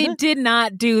ultimately did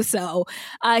not do so.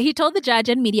 He told the judge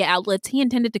and media outlets he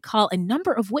intended to call a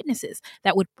number of witnesses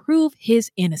that would prove his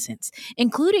innocence,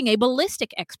 including a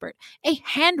ballistic expert, a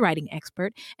handwriting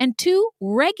expert, and 2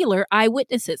 regular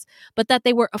eyewitnesses, but that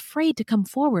they were afraid to come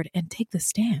forward and take the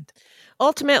stand.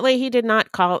 Ultimately, he did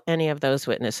not call any of those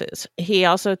witnesses. He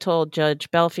also told Judge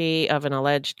Belfi of an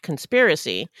alleged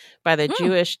conspiracy by the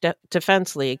Jewish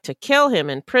Defense League to kill him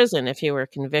in prison if he were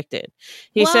convicted.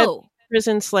 He said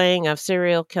prison slaying of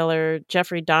serial killer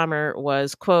Jeffrey Dahmer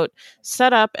was, quote,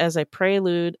 "set up as a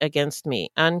prelude against me,"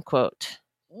 unquote.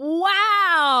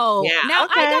 Wow. Yeah, now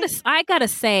okay. I gotta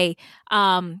say,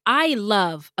 I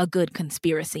love a good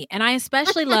conspiracy, and I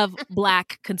especially love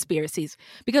Black conspiracies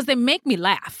because they make me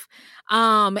laugh.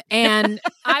 And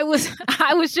I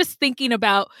was just thinking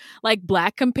about like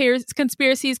Black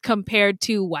conspiracies compared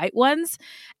to white ones.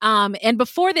 And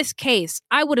before this case,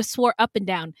 I would have swore up and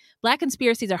down Black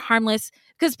conspiracies are harmless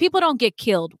because people don't get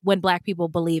killed when Black people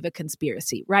believe a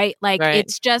conspiracy, right? Like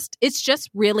it's just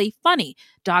really funny.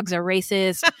 Dogs are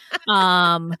racist.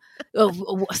 I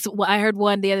heard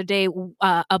one the other day.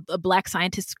 A Black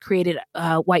scientist created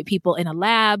white people in a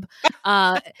lab,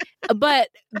 but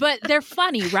they're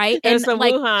funny, right? It's the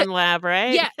like, Wuhan lab,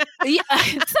 right? Yeah,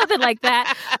 something like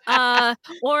that.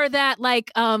 Or that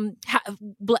like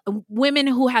women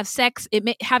who have sex,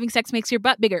 having sex makes your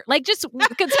butt bigger. Like just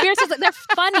conspiracies, like they're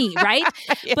funny, right?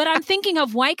 Yeah. But I'm thinking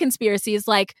of white conspiracies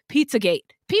like Pizzagate.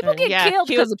 People get killed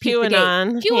because of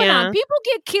QAnon. QAnon. People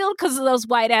get killed because of those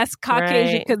white ass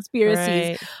Caucasian conspiracies.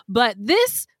 Right. But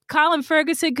this Colin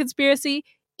Ferguson conspiracy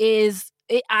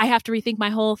I have to rethink my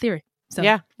whole theory. So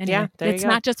anyway, it's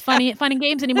not just fun and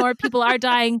games anymore. People are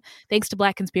dying thanks to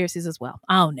Black conspiracies as well.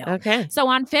 Oh no. Okay. So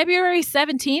on February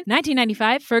 17th,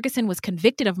 1995, Ferguson was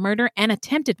convicted of murder and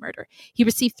attempted murder. He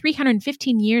received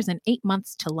 315 years and 8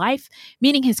 months to life,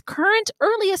 meaning his current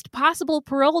earliest possible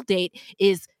parole date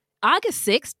is August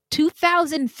 6th,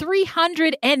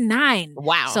 2309.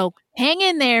 Wow. So hang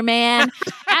in there, man.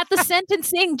 At the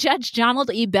sentencing, Judge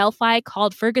Donald E. Belfi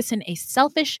called Ferguson a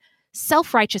selfish,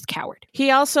 self-righteous coward.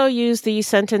 He also used the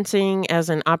sentencing as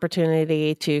an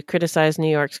opportunity to criticize New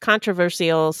York's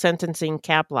controversial sentencing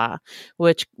cap law,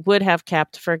 which would have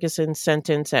capped Ferguson's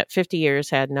sentence at 50 years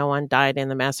had no one died in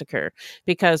the massacre,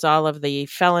 because all of the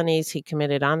felonies he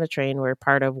committed on the train were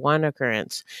part of one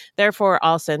occurrence. Therefore,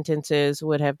 all sentences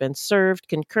would have been served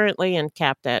concurrently and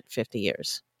capped at 50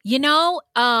 years. You know,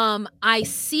 I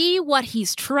see what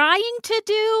he's trying to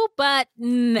do, but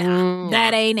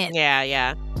that ain't it.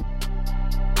 Yeah.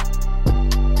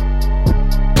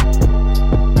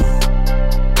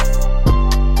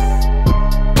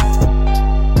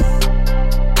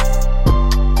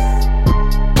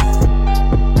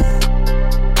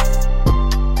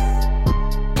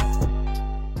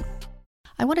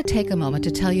 I want to take a moment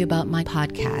to tell you about my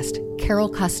podcast, Carol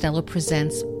Costello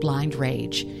Presents Blind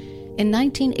Rage. In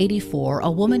 1984, a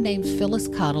woman named Phyllis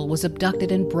Cottle was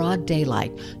abducted in broad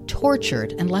daylight,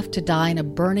 tortured, and left to die in a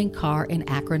burning car in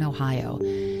Akron, Ohio.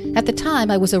 At the time,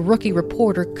 I was a rookie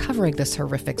reporter covering this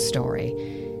horrific story.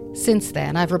 Since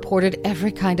then, I've reported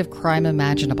every kind of crime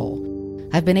imaginable.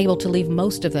 I've been able to leave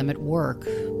most of them at work,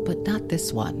 but not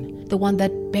this one, the one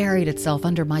that buried itself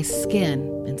under my skin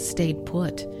and stayed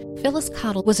put. Phyllis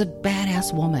Cottle was a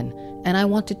badass woman, and I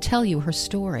want to tell you her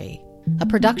story. A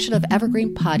production of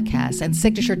Evergreen Podcasts and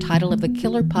signature title of the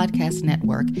Killer Podcast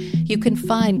Network, you can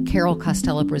find Carol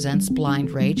Costello Presents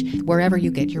Blind Rage wherever you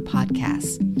get your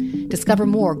podcasts. Discover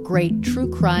more great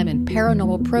true crime and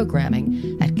paranormal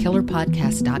programming at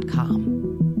killerpodcast.com.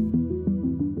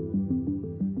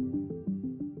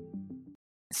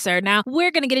 Sir, now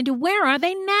we're going to get into where are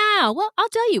they now? Well, I'll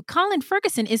tell you, Colin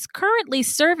Ferguson is currently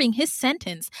serving his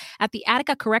sentence at the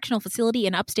Attica Correctional Facility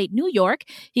in upstate New York.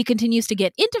 He continues to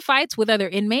get into fights with other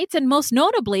inmates, and most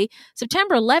notably,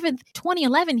 September 11th,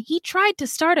 2011, he tried to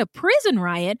start a prison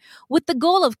riot with the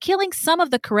goal of killing some of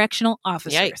the correctional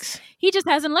officers. Yikes. He just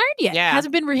hasn't learned yet. Yeah.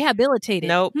 Hasn't been rehabilitated.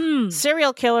 Nope.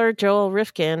 Serial killer Joel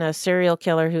Rifkin, a serial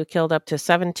killer who killed up to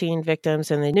 17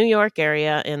 victims in the New York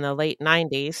area in the late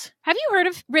 90s. Have you heard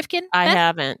of Rifkin? I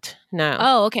haven't. No.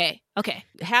 Oh, okay.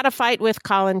 Had a fight with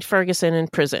Colin Ferguson in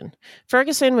prison.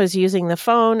 Ferguson was using the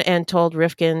phone and told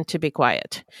Rifkin to be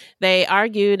quiet. They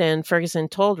argued, and Ferguson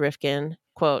told Rifkin,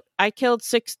 quote, "I killed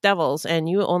 6 devils and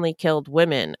you only killed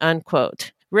women,"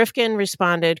 unquote. Rifkin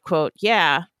responded, quote,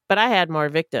 "Yeah, but I had more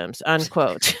victims,"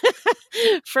 unquote.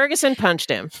 Ferguson punched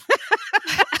him.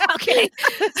 Okay.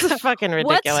 It's fucking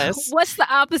ridiculous. What's the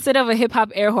opposite of a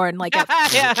hip-hop air horn? Like a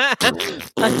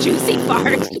juicy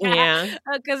fart. Yeah.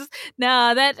 Because,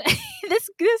 no, that... This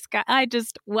guy, I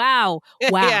just, wow.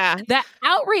 Yeah. That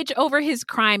outrage over his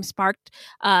crime sparked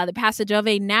the passage of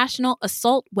a national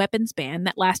assault weapons ban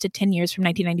that lasted 10 years from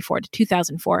 1994 to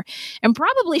 2004 and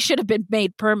probably should have been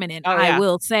made permanent, I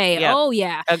will say. Yep. Oh,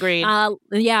 yeah. Agreed.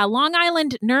 Long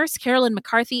Island nurse Carolyn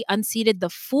McCarthy unseated the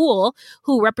fool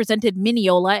who represented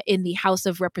Mineola in the House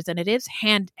of Representatives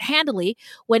handily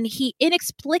when he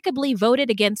inexplicably voted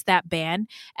against that ban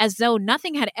as though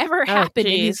nothing had ever happened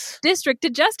in his district to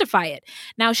justify it.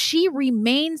 Now, she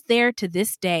remains there to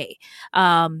this day.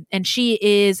 And she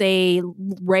is a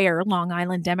rare Long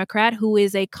Island Democrat who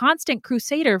is a constant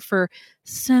crusader for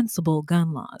sensible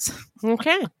gun laws.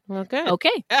 Okay. Well, good.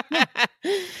 Okay.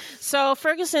 So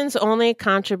Ferguson's only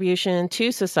contribution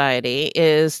to society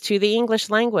is to the English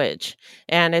language,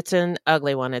 and it's an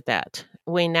ugly one at that.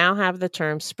 We now have the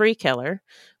term spree killer,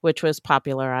 which was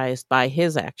popularized by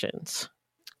his actions.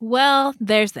 Well,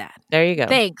 there's that. There you go.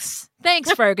 Thanks,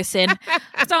 Ferguson.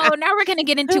 So now we're going to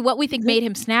get into what we think made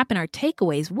him snap and our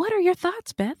takeaways. What are your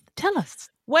thoughts, Beth? Tell us.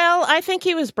 Well, I think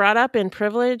he was brought up in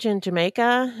privilege in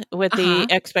Jamaica with the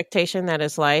expectation that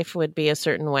his life would be a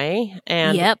certain way.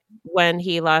 And when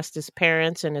he lost his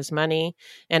parents and his money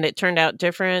and it turned out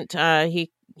different,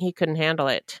 he couldn't handle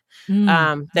it.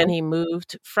 Then he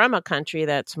moved from a country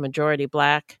that's majority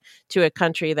Black to a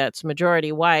country that's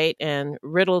majority white and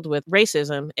riddled with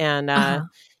racism. And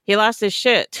he lost his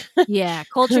shit. Yeah,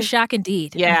 culture shock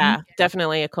indeed. Yeah,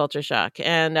 definitely a culture shock.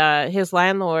 And his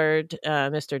landlord,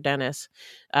 Mr. Dennis,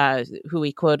 who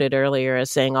we quoted earlier as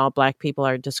saying all Black people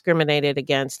are discriminated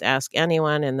against, ask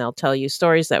anyone and they'll tell you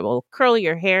stories that will curl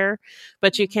your hair,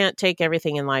 but you can't take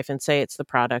everything in life and say it's the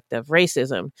product of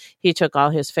racism. He took all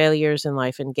his failures in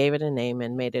life and gave it a name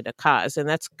and made it a cause. And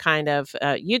that's kind of,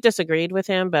 you disagreed with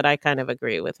him, but I kind of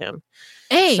agree with him.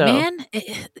 Hey, man,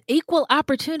 equal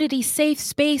opportunity, safe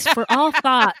space space for all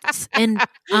thoughts and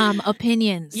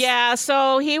opinions. Yeah,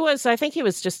 so I think he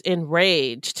was just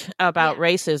enraged about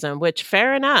racism, which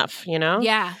fair enough,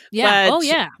 Yeah. But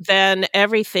yeah. then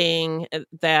everything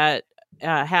that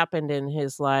happened in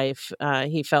his life,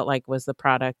 he felt like was the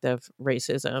product of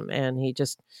racism, and he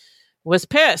just was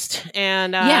pissed.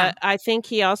 And I think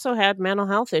he also had mental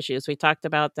health issues. We talked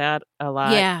about that a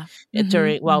lot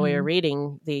while we were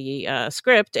reading the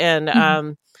script,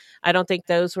 and I don't think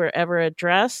those were ever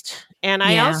addressed. And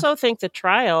I also think the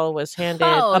trial was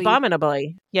handled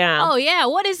abominably. Yeah. Oh, yeah.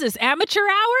 What is this, amateur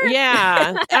hour?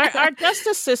 Yeah. Our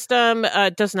justice system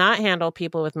does not handle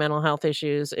people with mental health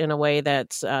issues in a way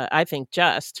that's, I think,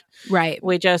 just. Right.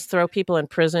 We just throw people in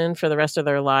prison for the rest of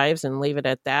their lives and leave it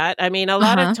at that. I mean, a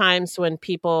lot of times when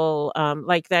people,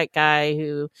 like that guy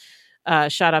who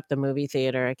shot up the movie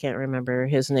theater, I can't remember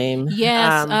his name.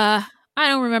 Yes. I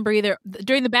don't remember either.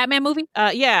 During the Batman movie?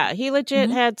 Yeah, he legit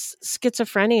had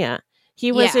schizophrenia.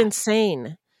 He was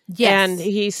insane. Yes. And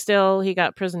he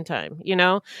got prison time,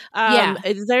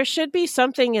 There should be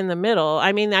something in the middle.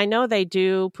 I mean, I know they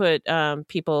do put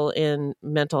people in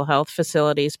mental health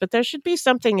facilities, but there should be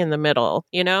something in the middle,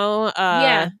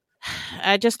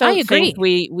 I just don't think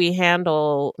we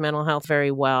handle mental health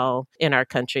very well in our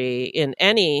country in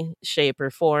any shape or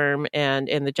form. And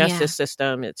in the justice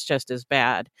system, it's just as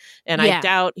bad. And I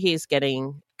doubt he's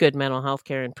getting good mental health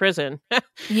care in prison.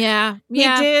 He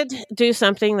did do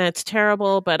something that's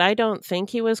terrible, but I don't think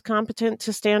he was competent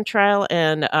to stand trial,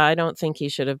 and I don't think he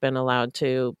should have been allowed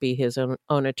to be his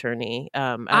own attorney.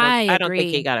 I don't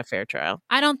think he got a fair trial.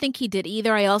 I don't think he did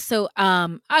either. I also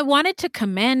I wanted to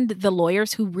commend the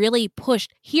lawyers who really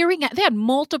pushed they had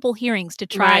multiple hearings to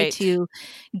try to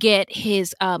get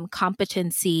his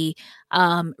competency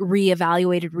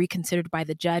reevaluated, reconsidered by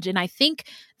the judge. And I think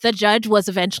the judge was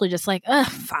eventually just like,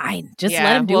 fine, just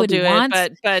let him do what he wants.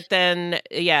 But then,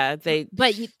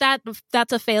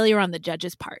 that's a failure on the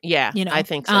judge's part. Yeah, I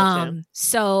think so too.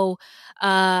 So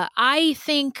I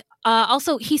think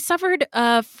also he suffered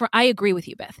I agree with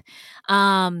you, Beth.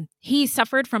 He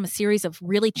suffered from a series of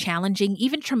really challenging,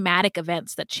 even traumatic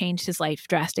events that changed his life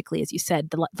drastically, as you said,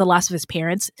 the loss of his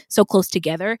parents so close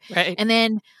together. Right. And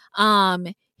then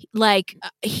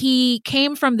he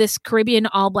came from this Caribbean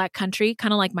all-Black country,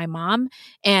 kind of like my mom,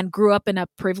 and grew up in a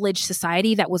privileged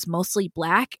society that was mostly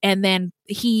Black. And then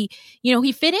he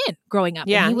fit in growing up.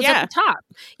 Yeah, and he was at the top.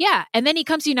 Yeah. And then he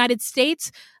comes to the United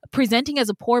States presenting as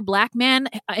a poor Black man.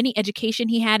 Any education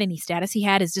he had, any status he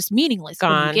had is just meaningless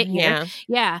Gone. When you get here.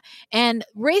 Yeah. And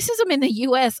racism in the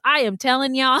U.S., I am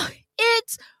telling y'all,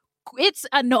 it's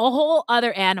a whole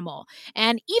other animal.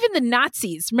 And even the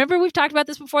Nazis, remember we've talked about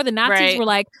this before, the Nazis were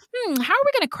like, how are we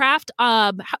going to craft,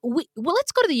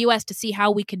 let's go to the U.S. to see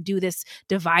how we can do this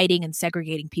dividing and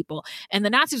segregating people. And the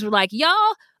Nazis were like,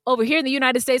 y'all over here in the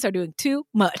United States are doing too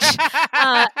much.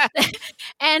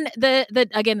 And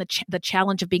the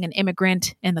challenge of being an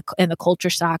immigrant and the culture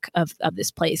shock of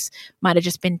this place might have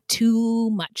just been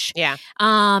too much. Yeah.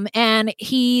 And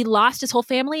he lost his whole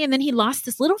family, and then he lost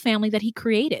this little family that he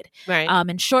created. Right.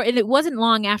 And it wasn't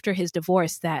long after his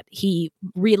divorce that he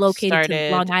relocated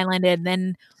to Long Island and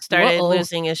then started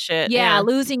losing his shit. Yeah,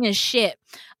 losing his shit.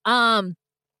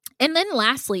 And then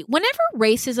lastly, whenever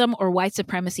racism or white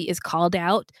supremacy is called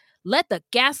out, let the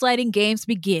gaslighting games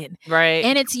begin. Right.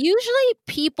 And it's usually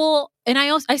people, and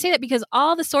I say that because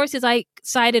all the sources I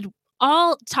cited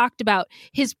all talked about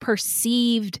his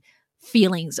perceived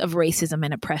feelings of racism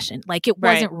and oppression. Like it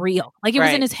wasn't real. Like it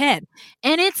was in his head.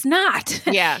 And it's not.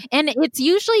 Yeah. And it's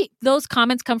usually those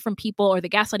comments come from people, or the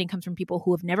gaslighting comes from people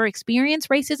who have never experienced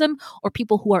racism, or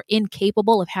people who are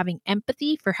incapable of having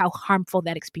empathy for how harmful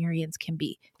that experience can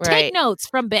be. Take notes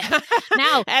from Beth.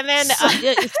 Now, and then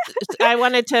I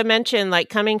wanted to mention, like,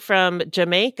 coming from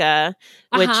Jamaica,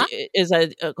 which is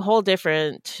a whole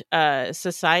different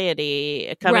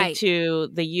society, coming to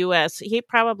the U.S., he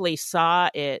probably saw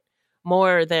it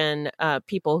more than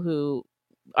people who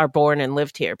are born and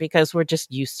lived here, because we're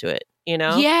just used to it,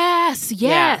 Yes.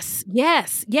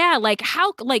 Yeah. Like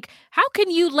how can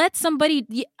you let somebody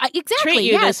treat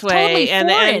you this way? Totally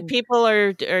and people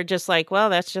are just like,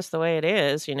 well, that's just the way it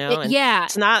is, And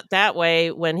it's not that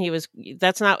way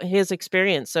that's not his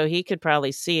experience. So he could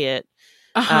probably see it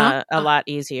a lot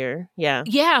easier. Yeah.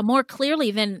 Yeah. More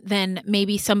clearly than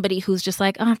maybe somebody who's just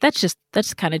like, oh,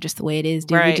 that's kind of just the way it is,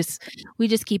 dude. Right. We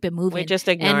just keep it moving. We just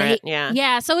ignore it. Yeah.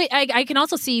 Yeah. So I can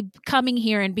also see coming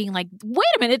here and being like, wait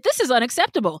a minute, this is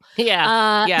unacceptable.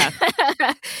 Yeah. Yeah.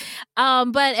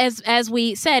 But as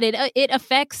we said, it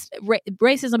affects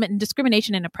racism and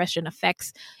discrimination and oppression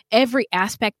affects every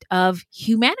aspect of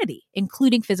humanity,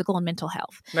 including physical and mental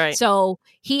health. Right. So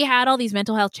he had all these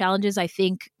mental health challenges, I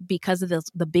think, because of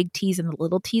the big T's and the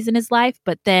little T's in his life.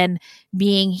 But then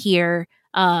being here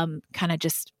kind of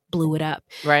just blew it up.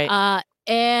 Right.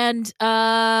 And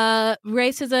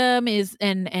racism is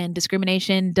and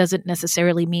discrimination doesn't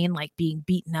necessarily mean like being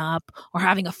beaten up or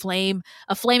having a flaming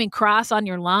cross on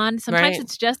your lawn. Sometimes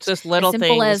it's just little as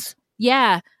simple things. as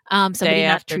somebody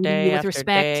not treating you with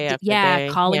respect.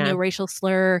 Calling you a racial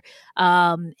slur.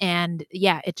 And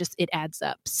it adds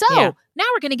up. So now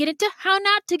we're gonna get into how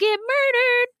not to get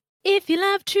murdered. If you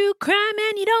love true crime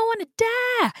and you don't want to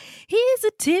die, here's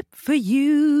a tip for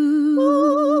you.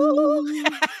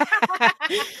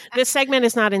 This segment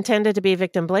is not intended to be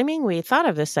victim blaming. We thought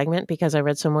of this segment because I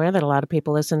read somewhere that a lot of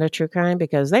people listen to true crime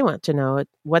because they want to know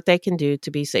what they can do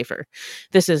to be safer.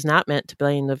 This is not meant to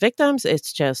blame the victims.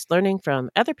 It's just learning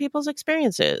from other people's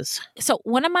experiences. So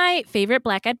one of my favorite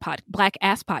black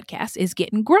ass podcasts is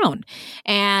Getting Grown.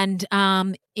 And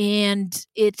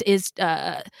it is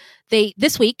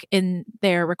this week in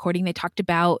their recording, they talked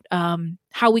about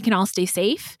how we can all stay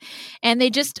safe. And they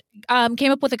just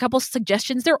came up with a couple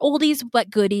suggestions. They're oldies but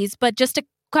goodies, but just a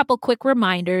couple quick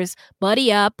reminders.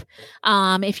 Buddy up.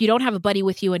 If you don't have a buddy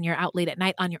with you and you're out late at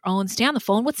night on your own, stay on the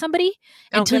phone with somebody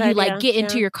until you get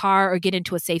into your car or get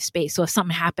into a safe space. So if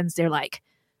something happens, they're like,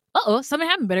 uh-oh, something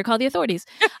happened. Better call the authorities.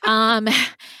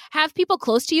 Have people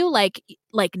close to you, like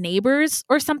neighbors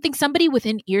or something, somebody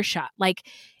within earshot.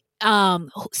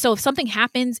 So if something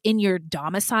happens in your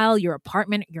domicile, your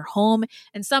apartment, your home,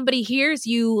 and somebody hears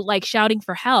you like shouting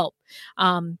for help,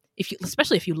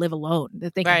 especially if you live alone,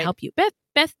 that they can help you. Beth,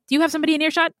 do you have somebody in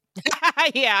earshot?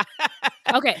 Yeah.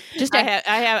 Okay. Just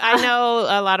I know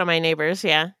a lot of my neighbors.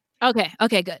 Yeah.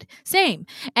 Okay, good. Same.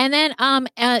 And then,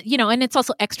 and it's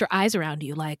also extra eyes around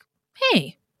you. Like,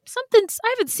 hey, I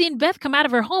haven't seen Beth come out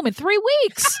of her home in 3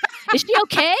 weeks. Is she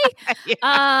okay?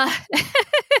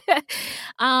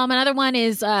 Another one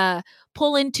is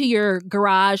pull into your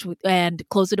garage and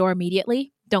close the door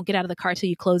immediately. Don't get out of the car till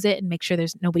you close it and make sure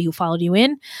there's nobody who followed you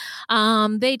in.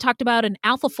 They talked about an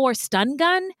Alpha 4 stun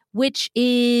gun, which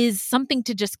is something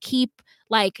to just keep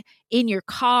like in your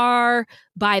car,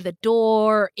 by the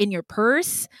door, in your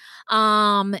purse.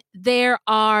 There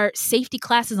are safety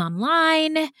classes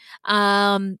online.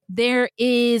 There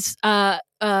is a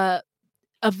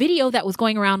video that was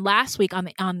going around last week on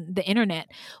the internet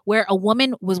where a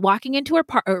woman was walking into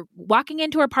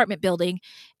her apartment building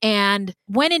and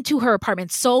went into her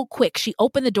apartment so quick she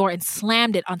opened the door and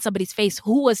slammed it on somebody's face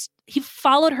he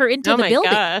followed her into the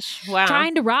building. Gosh. Wow.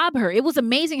 Trying to rob her. It was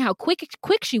amazing how quick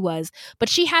she was, but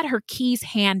she had her keys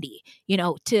handy,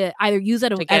 to either use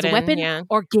it as a weapon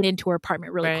or get into her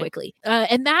apartment really quickly.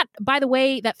 And that, by the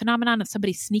way, that phenomenon of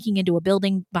somebody sneaking into a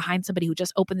building behind somebody who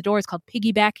just opened the door is called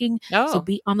piggybacking. So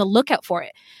be on the lookout for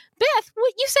it. Beth,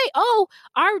 what you say? Oh,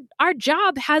 our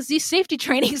job has these safety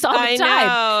trainings all the time.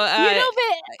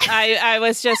 I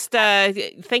was just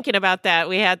thinking about that.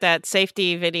 We had that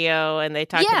safety video, and they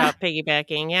talked about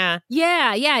piggybacking.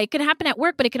 Yeah. It can happen at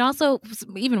work, but it can also,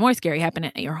 even more scary, happen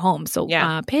at your home. So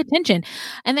pay attention.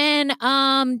 And then,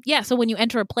 so when you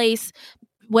enter a place,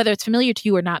 whether it's familiar to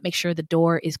you or not, make sure the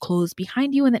door is closed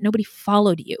behind you and that nobody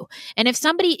followed you. And if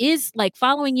somebody is like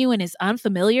following you and is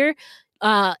unfamiliar,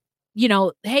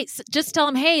 hey, just tell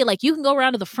them, hey, like you can go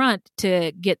around to the front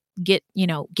to get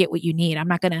what you need. I'm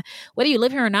not going to, whether you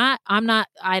live here or not,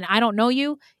 I don't know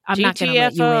you. I'm not going to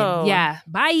let you in. Yeah.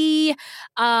 Bye.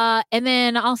 And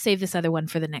then I'll save this other one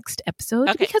for the next episode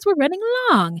because we're running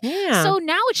long. Yeah. So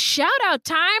now it's shout out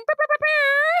time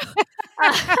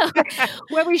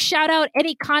where we shout out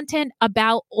any content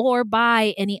about or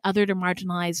by any other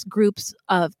marginalized groups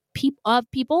of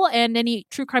people and any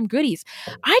true crime goodies.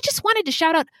 I just wanted to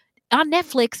shout out on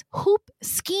Netflix, Hoop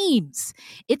Schemes.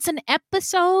 It's an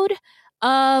episode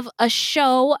of a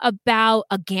show about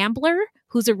a gambler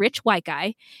who's a rich white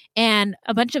guy and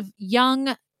a bunch of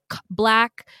young,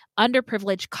 black,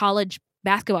 underprivileged college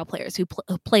basketball players who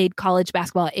played college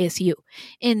basketball at ASU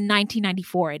in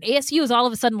 1994. And ASU is all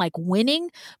of a sudden like winning,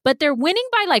 but they're winning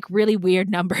by like really weird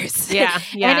numbers. Yeah.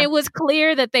 And it was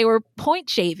clear that they were point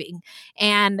shaving.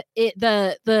 And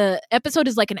the episode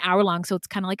is like an hour long, so it's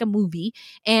kind of like a movie.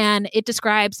 And it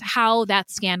describes how that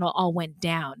scandal all went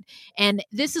down. And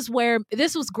this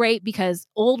was great because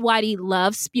old Whitey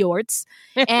loves sports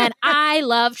and I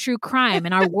love true crime,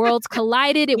 and our worlds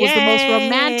collided. It was the most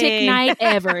romantic night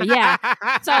ever. Yeah.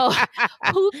 So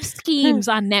Hoop Schemes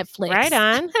on Netflix. Right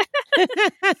on.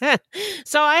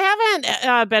 So I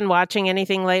haven't been watching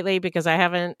anything lately because I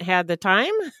haven't had the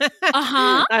time.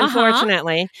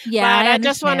 Unfortunately. Yeah. But I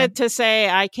just wanted to say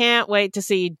I can't wait to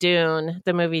see Dune,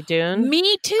 the movie Dune.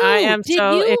 Me too. I am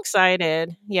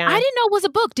excited. Yeah. I didn't know it was a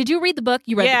book. Did you read the book?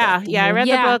 You read the book. Yeah, I read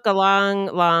the book a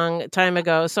long time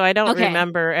ago, so I don't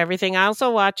remember everything. I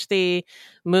also watched the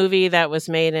movie that was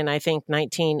made in, I think,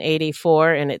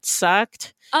 1984, and it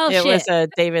sucked. It was a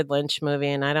David Lynch movie,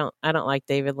 and I don't like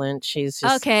David Lynch. He's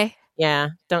just yeah,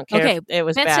 don't care. Okay, it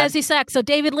was Ben bad. says he sucks, so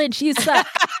David Lynch, you suck.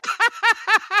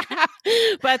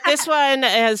 But this one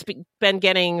has been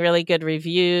getting really good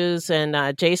reviews,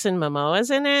 and Jason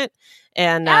Momoa's in it,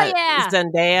 and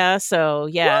Zendaya. So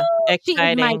yeah,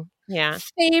 exciting. Yeah,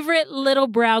 favorite little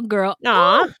brown girl.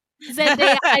 Aw.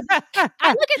 Zendaya. I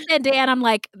look at Zendaya and I'm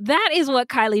like, that is what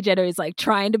Kylie Jenner is like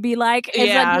trying to be like. And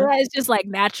Zendaya is just like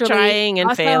naturally trying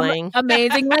and awesome, failing,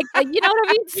 amazing. Like, you know what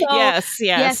I mean? So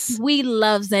yes, we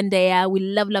love Zendaya. We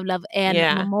love, and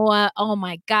Momoa. Oh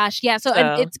my gosh, yeah. So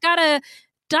and it's got a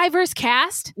diverse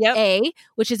cast,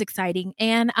 which is exciting,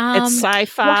 and it's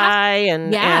sci-fi,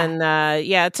 and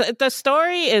the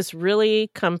story is really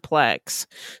complex.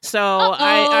 So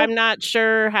I'm not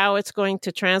sure how it's going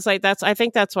to translate. I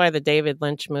think that's why the David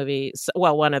Lynch movie.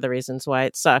 Well, one of the reasons why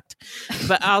it sucked,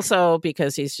 but also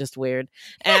because he's just weird.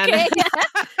 And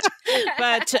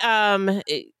but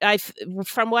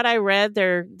from what I read,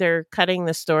 they're cutting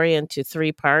the story into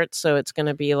 3 parts, so it's going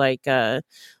to be like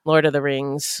Lord of the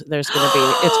Rings. It's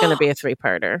going to be a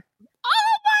 3-parter.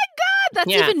 Oh my God,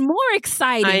 that's even more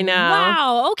exciting! I know.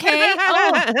 Wow. Okay.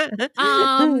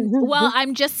 Well,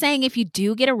 I'm just saying, if you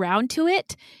do get around to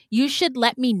it, you should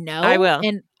let me know. I will.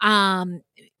 And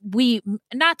we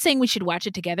not saying we should watch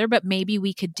it together, but maybe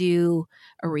we could do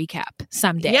a recap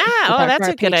someday. Yeah. That's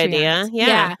a good idea.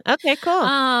 Yeah. Okay,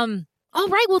 cool. All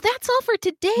right. Well, that's all for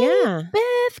today. Yeah.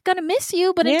 Beth, gonna miss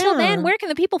you. But until then, where can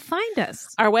the people find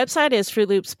us? Our website is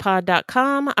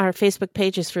fruitloopspod.com. Our Facebook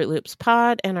page is Fruit Loops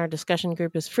Pod, and our discussion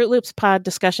group is Fruit Loops Pod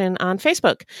Discussion on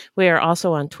Facebook. We are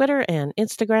also on Twitter and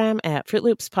Instagram at Fruit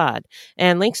Loops Pod,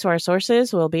 and links to our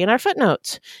sources will be in our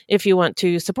footnotes. If you want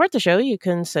to support the show, you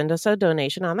can send us a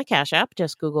donation on the Cash App.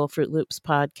 Just Google Fruit Loops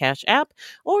Pod Cash App,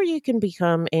 or you can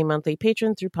become a monthly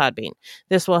patron through Podbean.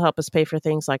 This will help us pay for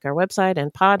things like our website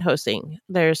and pod hosting.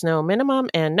 There's no minimum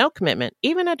and no commitment.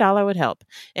 Even $1 would help.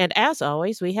 And as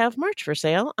always, we have merch for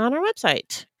sale on our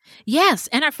website. Yes,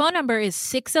 and our phone number is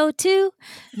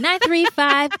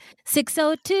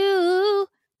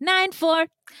 602-935-602-94.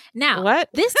 Now, what?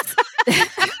 This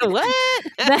what?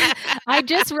 I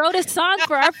just wrote a song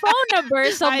for our phone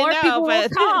number, so more people will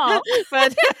call.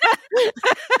 But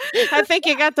I think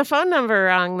you got the phone number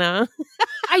wrong, though.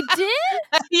 I did?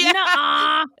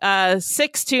 Yeah.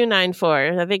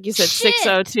 6294. I think you said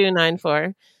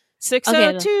 60294.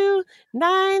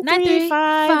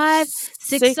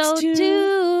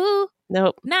 602-935-602.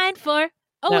 Nope. 94.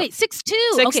 Oh, wait, 62.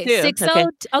 62.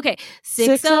 Okay.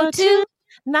 602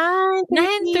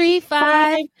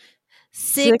 935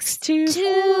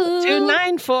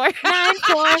 62294.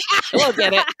 We'll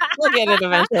get it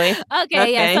eventually.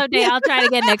 Okay, yeah, someday I'll try it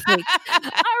again next week.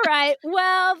 All right.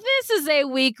 Well, this is a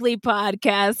weekly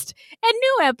podcast, and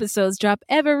new episodes drop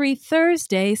every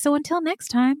Thursday. So until next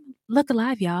time, look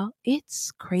alive, y'all.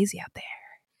 It's crazy out there.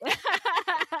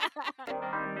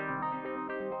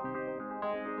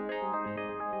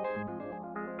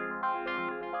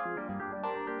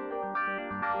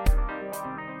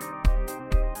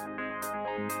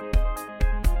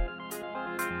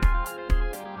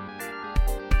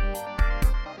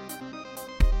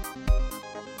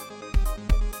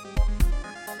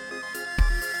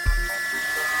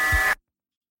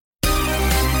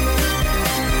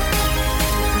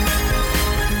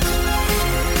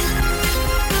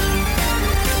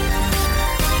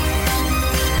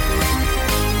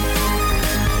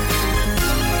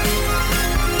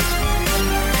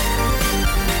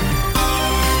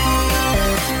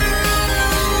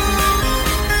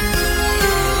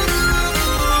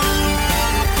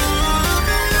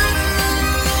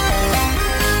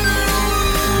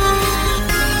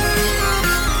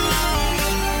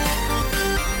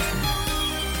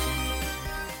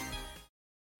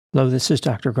 Hello, this is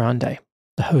Dr. Grande,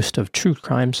 the host of True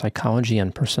Crime Psychology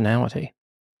and Personality.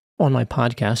 On my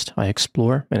podcast, I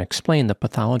explore and explain the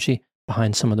pathology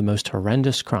behind some of the most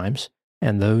horrendous crimes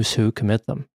and those who commit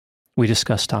them. We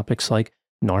discuss topics like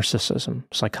narcissism,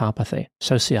 psychopathy,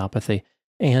 sociopathy,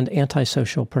 and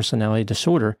antisocial personality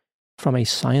disorder from a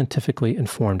scientifically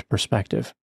informed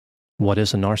perspective. What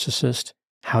is a narcissist?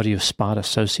 How do you spot a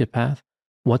sociopath?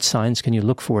 What signs can you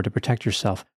look for to protect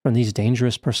yourself from these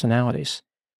dangerous personalities?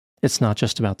 It's not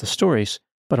just about the stories,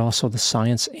 but also the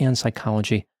science and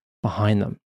psychology behind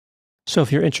them. So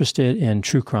if you're interested in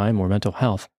true crime or mental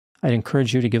health, I'd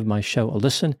encourage you to give my show a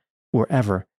listen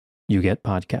wherever you get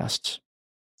podcasts.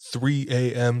 3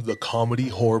 a.m., the comedy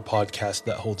horror podcast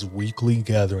that holds weekly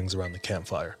gatherings around the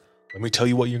campfire. Let me tell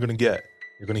you what you're going to get.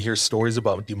 You're going to hear stories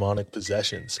about demonic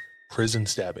possessions, prison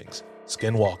stabbings,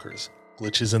 skinwalkers,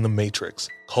 glitches in the Matrix,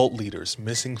 cult leaders,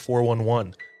 missing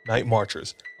 411, night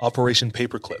marchers, Operation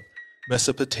Paperclip,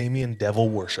 Mesopotamian devil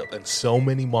worship, and so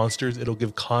many monsters it'll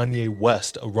give Kanye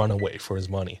West a runaway for his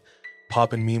money.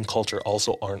 Pop and meme culture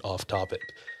also aren't off topic.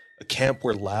 A camp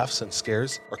where laughs and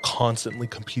scares are constantly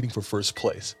competing for first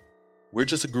place. We're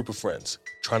just a group of friends,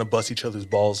 trying to bust each other's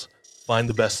balls, find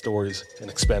the best stories, and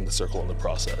expand the circle in the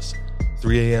process.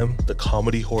 3 a.m., the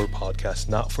comedy horror podcast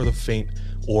not for the faint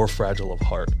or fragile of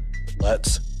heart.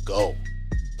 Let's go.